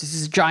at first. This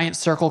is a giant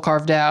circle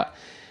carved out.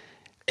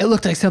 It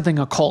looked like something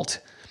occult.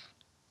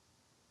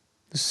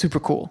 It was super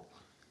cool.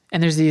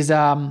 And there's these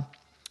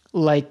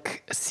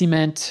like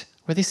cement,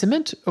 were they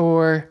cement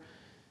or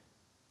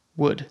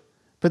wood?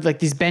 But like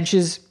these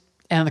benches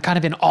and kind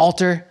of an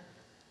altar.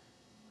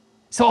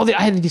 So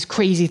I had these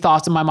crazy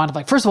thoughts in my mind of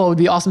like, first of all, it would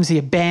be awesome to see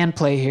a band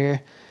play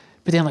here.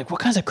 But then like, what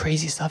kinds of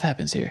crazy stuff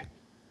happens here?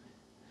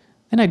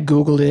 Then I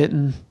Googled it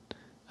and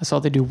I saw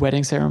they do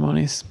wedding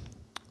ceremonies.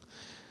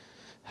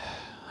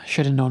 I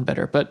should have known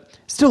better, but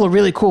still a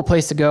really cool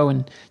place to go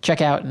and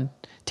check out and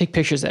take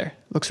pictures there.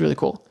 Looks really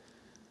cool.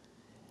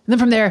 And then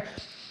from there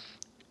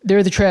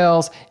are the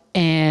trails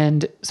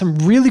and some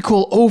really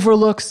cool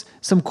overlooks,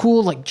 some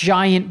cool like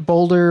giant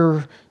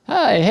boulder,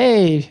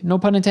 hey, no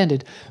pun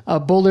intended,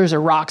 boulders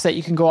or rocks that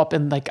you can go up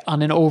and like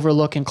on an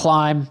overlook and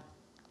climb.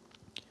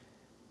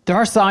 There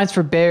are signs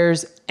for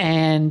bears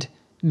and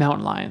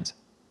mountain lions.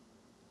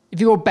 If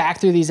you go back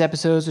through these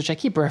episodes, which I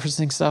keep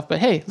referencing stuff, but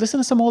hey, listen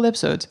to some old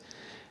episodes.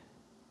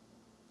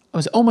 I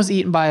was almost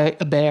eaten by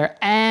a bear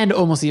and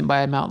almost eaten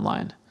by a mountain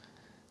lion.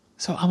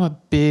 So I'm a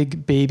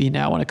big baby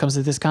now when it comes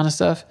to this kind of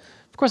stuff.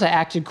 Of course, I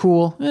acted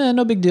cool.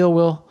 No big deal,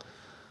 Will.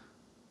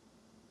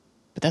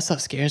 But that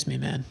stuff scares me,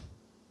 man.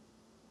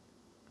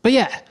 But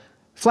yeah,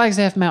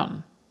 Flagstaff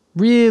Mountain.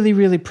 Really,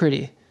 really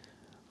pretty.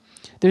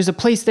 There's a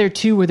place there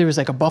too where there was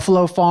like a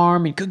buffalo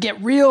farm. You could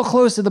get real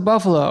close to the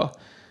buffalo.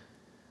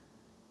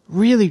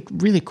 Really,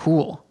 really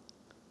cool.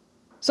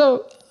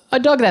 So I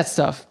dug that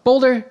stuff.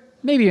 Boulder,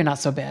 maybe you're not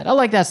so bad. I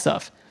like that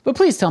stuff. But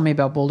please tell me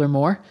about Boulder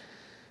more.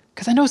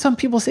 Because I know some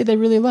people say they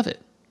really love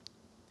it.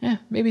 Yeah,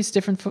 maybe it's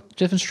different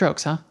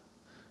strokes, huh?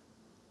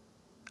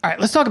 All right,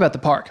 let's talk about the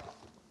park.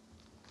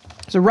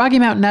 So Rocky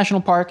Mountain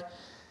National Park.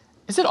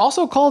 Is it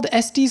also called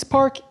Estes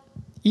Park?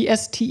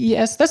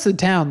 E-S-T-E-S? That's the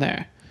town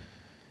there.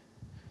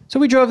 So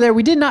we drove there.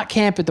 We did not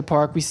camp at the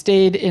park. We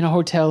stayed in a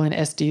hotel in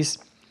Estes.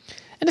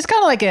 And it's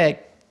kind of like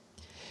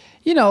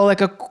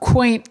like a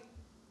quaint,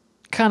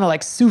 kind of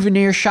like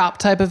souvenir shop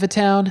type of a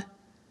town.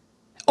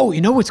 Oh,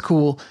 you know what's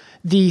cool?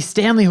 The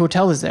Stanley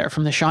Hotel is there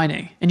from The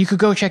Shining. And you could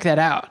go check that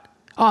out.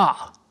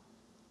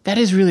 That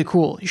is really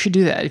cool. You should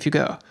do that if you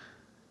go.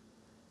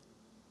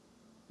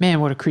 Man,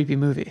 what a creepy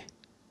movie.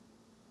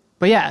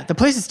 But yeah, the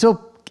place is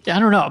still, I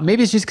don't know,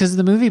 maybe it's just because of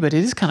the movie, but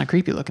it is kind of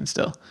creepy looking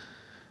still.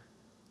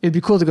 It'd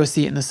be cool to go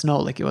see it in the snow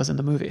like it was in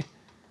the movie.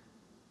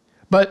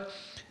 But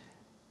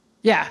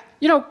yeah,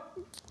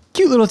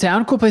 cute little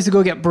town, cool place to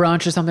go get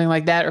brunch or something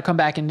like that, or come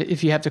back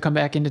if you have to come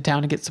back into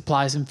town to get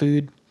supplies and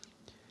food.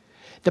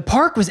 The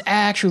park was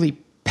actually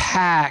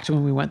packed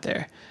when we went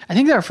there. I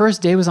think our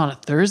first day was on a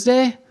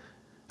Thursday.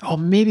 Oh,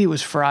 maybe it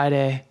was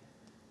Friday.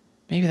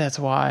 Maybe that's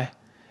why.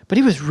 But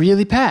it was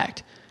really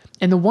packed.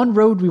 And the one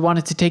road we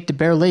wanted to take to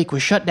Bear Lake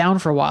was shut down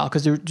for a while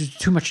because there was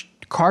just too much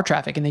car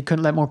traffic and they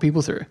couldn't let more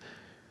people through.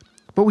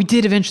 But we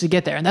did eventually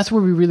get there, and that's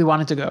where we really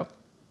wanted to go.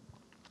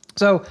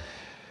 So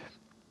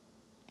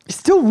it's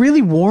still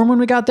really warm when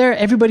we got there.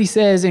 Everybody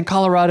says in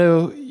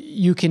Colorado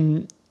you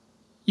can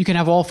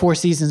have all 4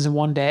 seasons in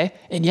one day.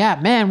 And yeah,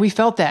 man, we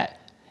felt that.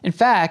 In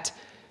fact,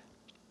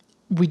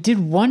 we did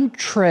one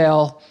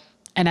trail,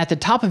 and at the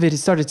top of it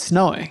started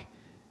snowing,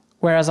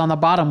 whereas on the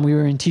bottom we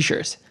were in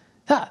t-shirts.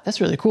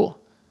 That's really cool.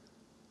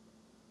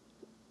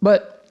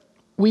 But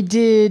we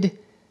did,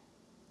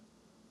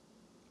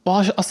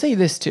 well, I'll say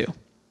this too.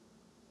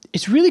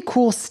 It's really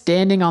cool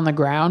standing on the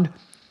ground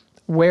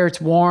where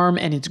it's warm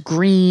and it's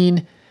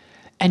green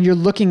and you're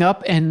looking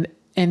up and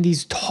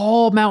these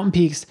tall mountain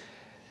peaks,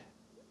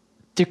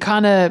 they're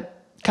kind of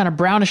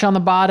brownish on the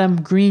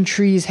bottom, green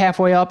trees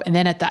halfway up. And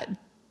then at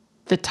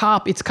the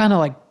top, it's kind of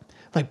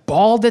like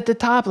bald at the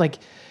top. Like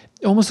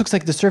it almost looks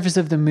like the surface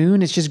of the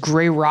moon. It's just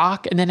gray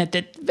rock. And then at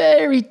the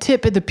very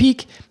tip of the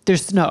peak,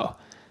 there's snow.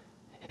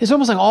 It's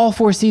almost like all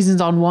 4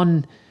 seasons on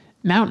one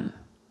mountain.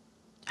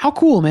 How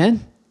cool,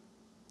 man.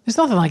 There's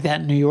nothing like that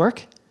in New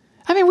York.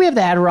 I mean, we have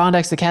the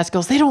Adirondacks, the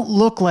Catskills. They don't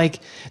look like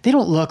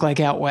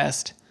out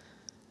west.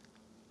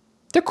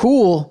 They're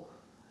cool.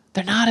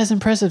 They're not as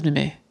impressive to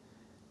me.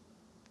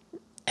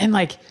 And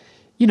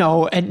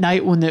at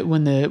night when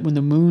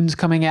the moon's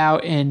coming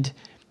out and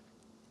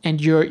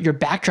your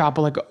backdrop,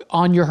 like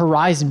on your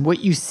horizon,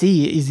 what you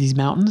see is these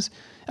mountains.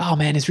 Oh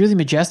man, it's really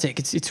majestic.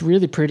 It's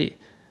really pretty.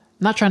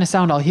 I'm not trying to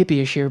sound all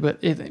hippie-ish here, but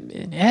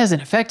it has an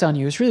effect on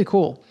you. It's really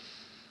cool.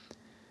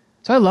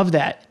 So I love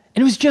that.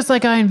 And it was just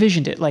like I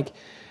envisioned it. Like,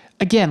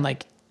 again,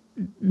 like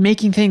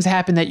making things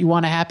happen that you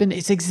want to happen.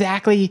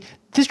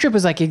 This trip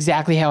was like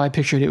exactly how I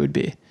pictured it would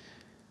be.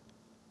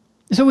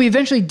 So we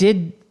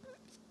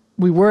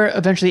were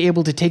eventually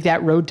able to take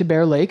that road to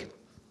Bear Lake.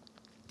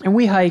 And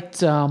we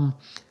hiked around,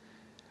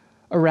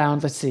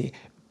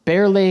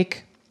 Bear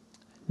Lake,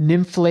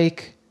 Nymph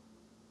Lake,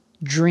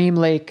 Dream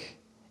Lake,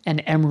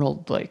 and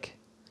Emerald Lake.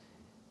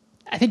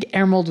 I think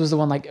Emerald was the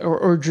one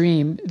or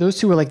Dream. Those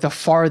two were like the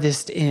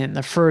farthest in,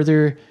 the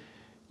further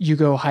you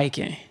go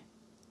hiking.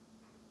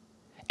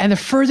 And the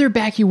further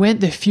back you went,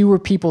 the fewer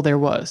people there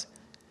was.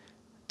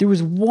 there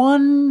was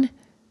one,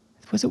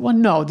 was it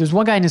one? No, there's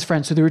one guy and his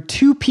friend. So there were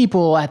two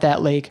people at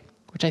that lake,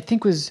 which I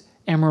think was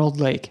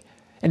Emerald Lake,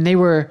 and they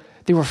were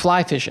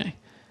fly fishing.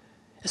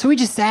 So we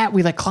just sat,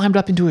 we like climbed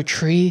up into a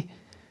tree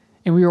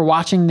and we were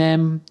watching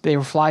them. They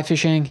were fly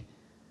fishing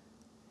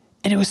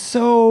and it was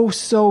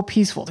so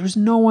peaceful. There was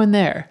no one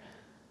there.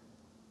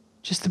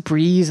 Just the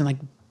breeze and like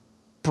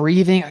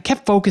breathing. I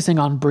kept focusing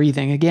on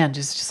breathing again.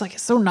 Just like,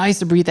 it's so nice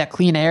to breathe that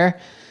clean air.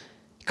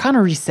 It kind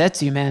of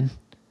resets you, man.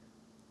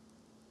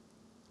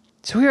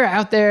 So we were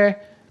out there,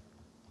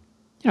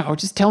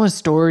 just telling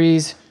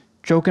stories,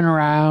 joking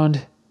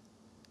around.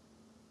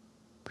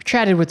 We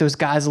chatted with those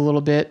guys a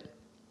little bit.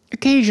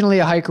 Occasionally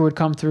a hiker would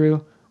come through.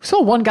 We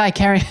saw one guy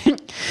carrying,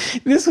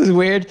 this was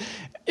weird,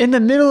 we're in the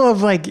middle of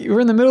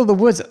the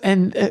woods,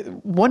 and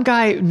one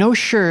guy, no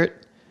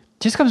shirt,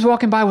 just comes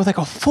walking by with like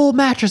a full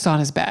mattress on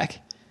his back.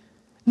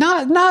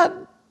 Not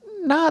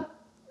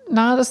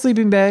a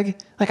sleeping bag,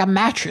 like a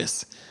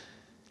mattress.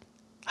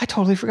 I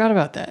totally forgot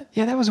about that.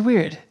 Yeah, that was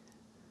weird.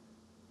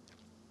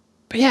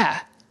 But yeah,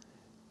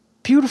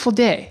 beautiful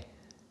day.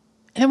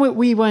 And then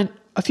we went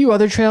a few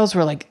other trails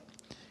where like,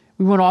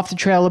 we went off the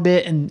trail a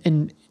bit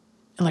and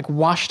like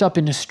washed up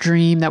in a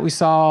stream that we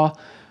saw.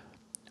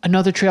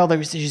 Another trail, there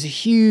was just a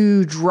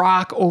huge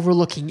rock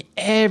overlooking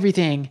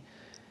everything.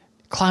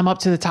 Climb up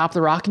to the top of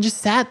the rock and just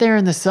sat there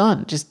in the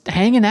sun, just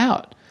hanging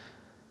out.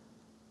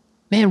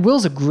 Man,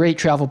 Will's a great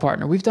travel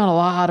partner. We've done a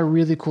lot of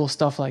really cool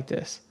stuff like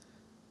this.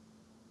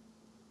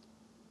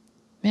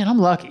 Man, I'm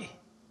lucky.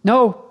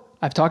 No,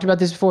 I've talked about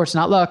this before. It's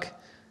not luck.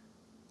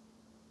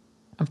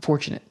 I'm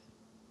fortunate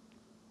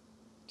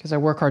because I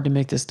work hard to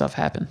make this stuff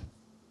happen.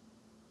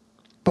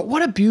 But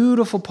what a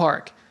beautiful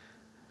park.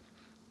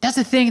 That's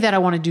the thing that I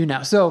want to do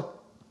now. So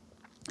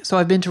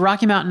I've been to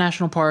Rocky Mountain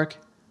National Park.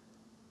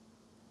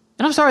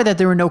 And I'm sorry that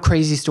there were no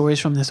crazy stories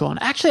from this one.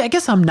 Actually, I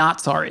guess I'm not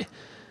sorry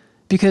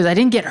because I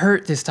didn't get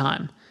hurt this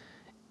time.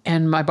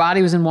 And my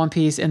body was in one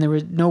piece and there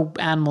were no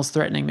animals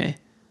threatening me.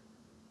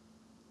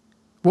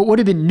 What would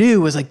have been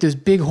new was like those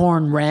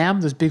bighorn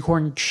ram, those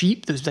bighorn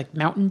sheep, those like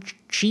mountain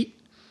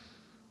sheep.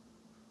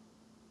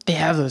 They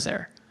have those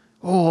there.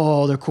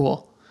 Oh, they're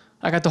cool.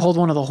 I got to hold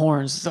one of the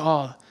horns.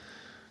 Oh,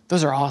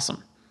 those are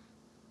awesome.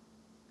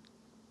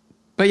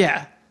 But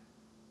yeah,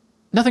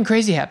 nothing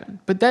crazy happened.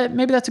 But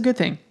maybe that's a good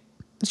thing.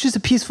 It's just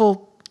a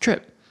peaceful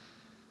trip.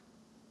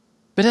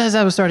 But as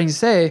I was starting to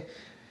say,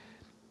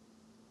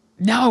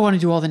 now I want to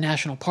do all the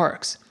national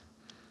parks.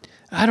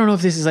 I don't know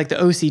if this is like the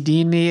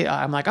OCD in me.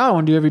 I'm like, I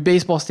want to do every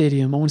baseball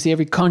stadium. I want to see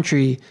every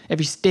country,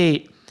 every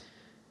state.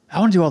 I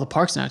want to do all the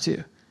parks now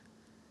too.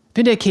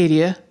 Been to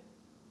Acadia.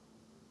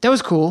 That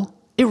was cool.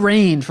 It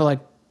rained for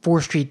like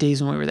 4 straight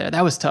days when we were there.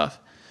 That was tough.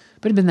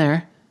 But I've been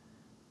there.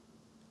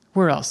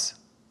 Where else?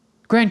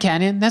 Grand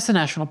Canyon. That's a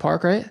national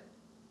park, right?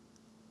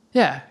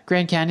 Yeah,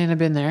 Grand Canyon. I've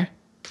been there.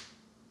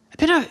 I've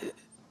been out.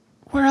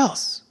 Where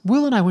else?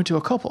 Will and I went to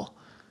a couple.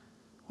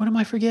 What am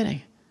I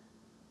forgetting?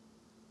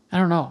 I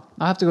don't know.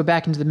 I'll have to go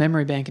back into the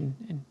memory bank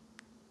and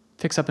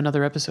fix up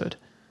another episode.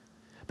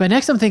 But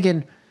next I'm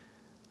thinking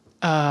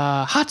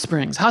Hot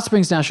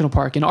Springs National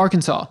Park in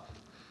Arkansas.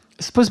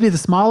 It's supposed to be the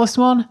smallest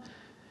one.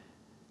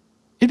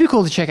 It'd be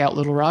cool to check out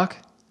Little Rock.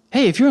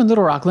 Hey, if you're in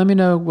Little Rock, let me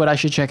know what I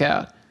should check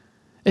out.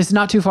 It's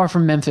not too far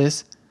from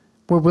Memphis,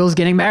 where Will's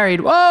getting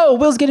married. Whoa,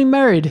 Will's getting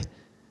married.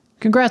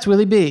 Congrats,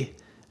 Willy B.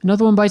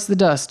 Another one bites the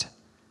dust.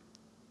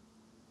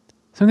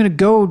 So I'm going to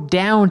go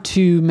down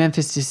to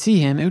Memphis to see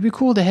him. It would be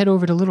cool to head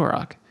over to Little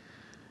Rock.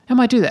 I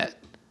might do that.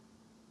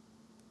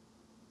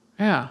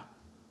 Yeah.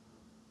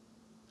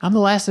 I'm the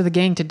last of the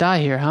gang to die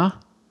here, huh?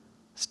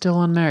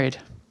 Still unmarried.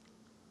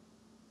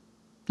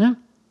 Yeah,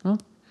 well,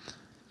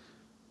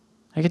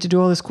 I get to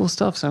do all this cool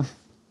stuff, so.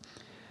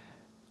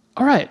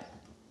 All right.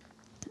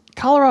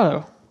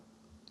 Colorado.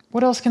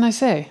 What else can I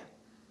say?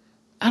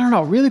 I don't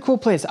know. Really cool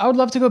place. I would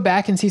love to go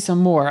back and see some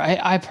more.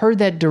 I've heard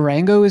that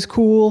Durango is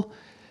cool,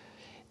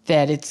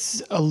 that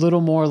it's a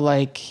little more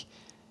like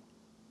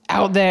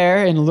out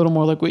there and a little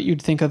more like what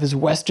you'd think of as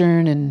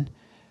Western and,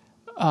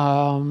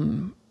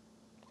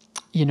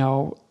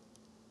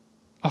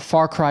 a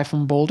far cry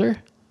from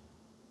Boulder.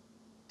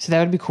 So that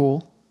would be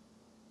cool.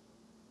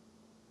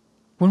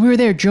 When we were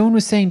there, Joan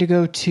was saying to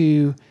go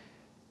to,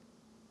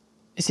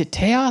 is it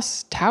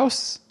Taos?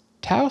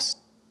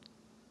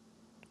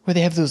 Where they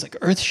have those like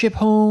Earthship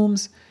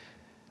homes.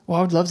 Well,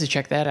 I would love to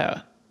check that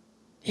out.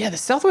 Yeah, the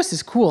Southwest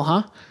is cool,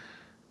 huh?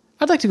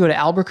 I'd like to go to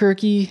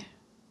Albuquerque.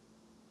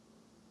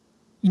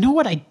 You know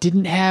what I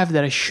didn't have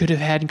that I should have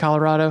had in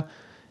Colorado?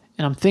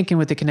 And I'm thinking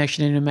with the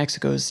connection in New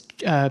Mexico is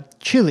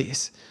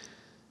chilies.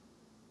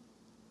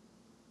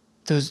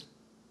 Those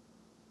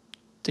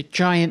the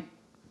giant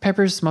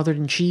peppers smothered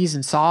in cheese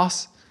and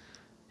sauce.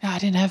 Yeah, I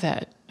didn't have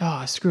that. Oh,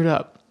 I screwed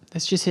up.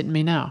 That's just hitting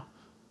me now.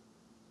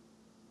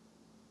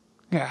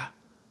 Yeah.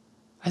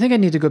 I think I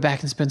need to go back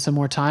and spend some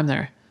more time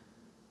there.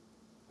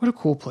 What a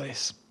cool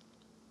place.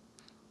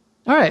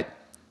 All right.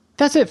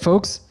 That's it,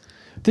 folks.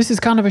 This is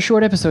kind of a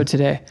short episode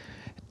today.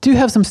 Do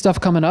have some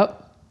stuff coming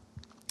up.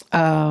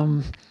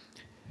 My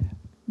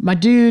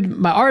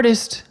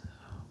artist,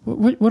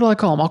 what do I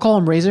call him? I'll call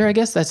him Razor, I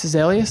guess. That's his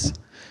alias.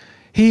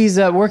 He's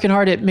working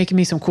hard at making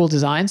me some cool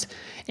designs,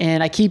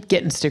 and I keep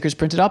getting stickers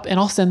printed up, and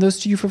I'll send those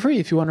to you for free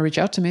if you want to reach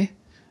out to me.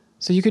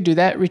 So you could do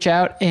that. Reach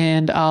out,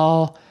 and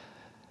I'll,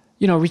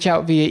 reach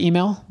out via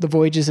email,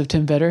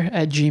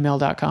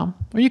 thevoyagesoftimvedder@gmail.com.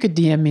 Or you could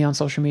DM me on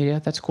social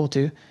media. That's cool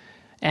too.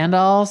 And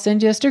I'll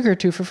send you a sticker or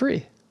two for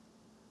free.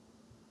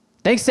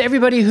 Thanks to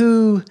everybody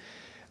who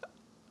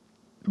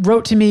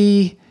wrote to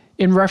me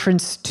in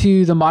reference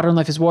to the Modern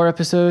Life is War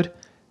episode.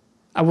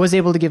 I was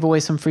able to give away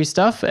some free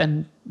stuff,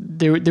 and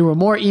there were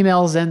more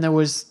emails than there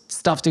was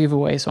stuff to give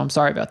away, so I'm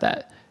sorry about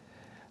that.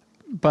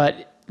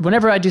 But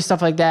whenever I do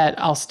stuff like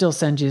that, I'll still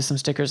send you some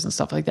stickers and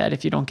stuff like that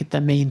if you don't get the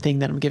main thing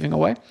that I'm giving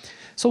away.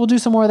 So we'll do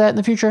some more of that in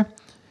the future.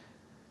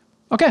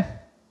 Okay,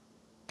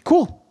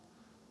 cool.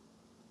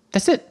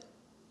 That's it.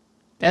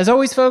 As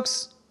always,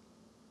 folks,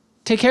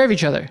 take care of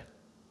each other.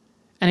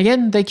 And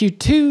again, thank you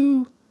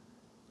to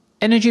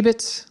Energy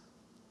Bits.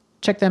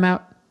 Check them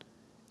out.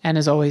 And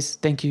as always,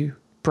 thank you,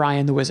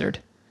 Brian the Wizard.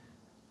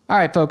 All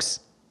right, folks.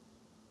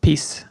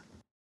 Peace.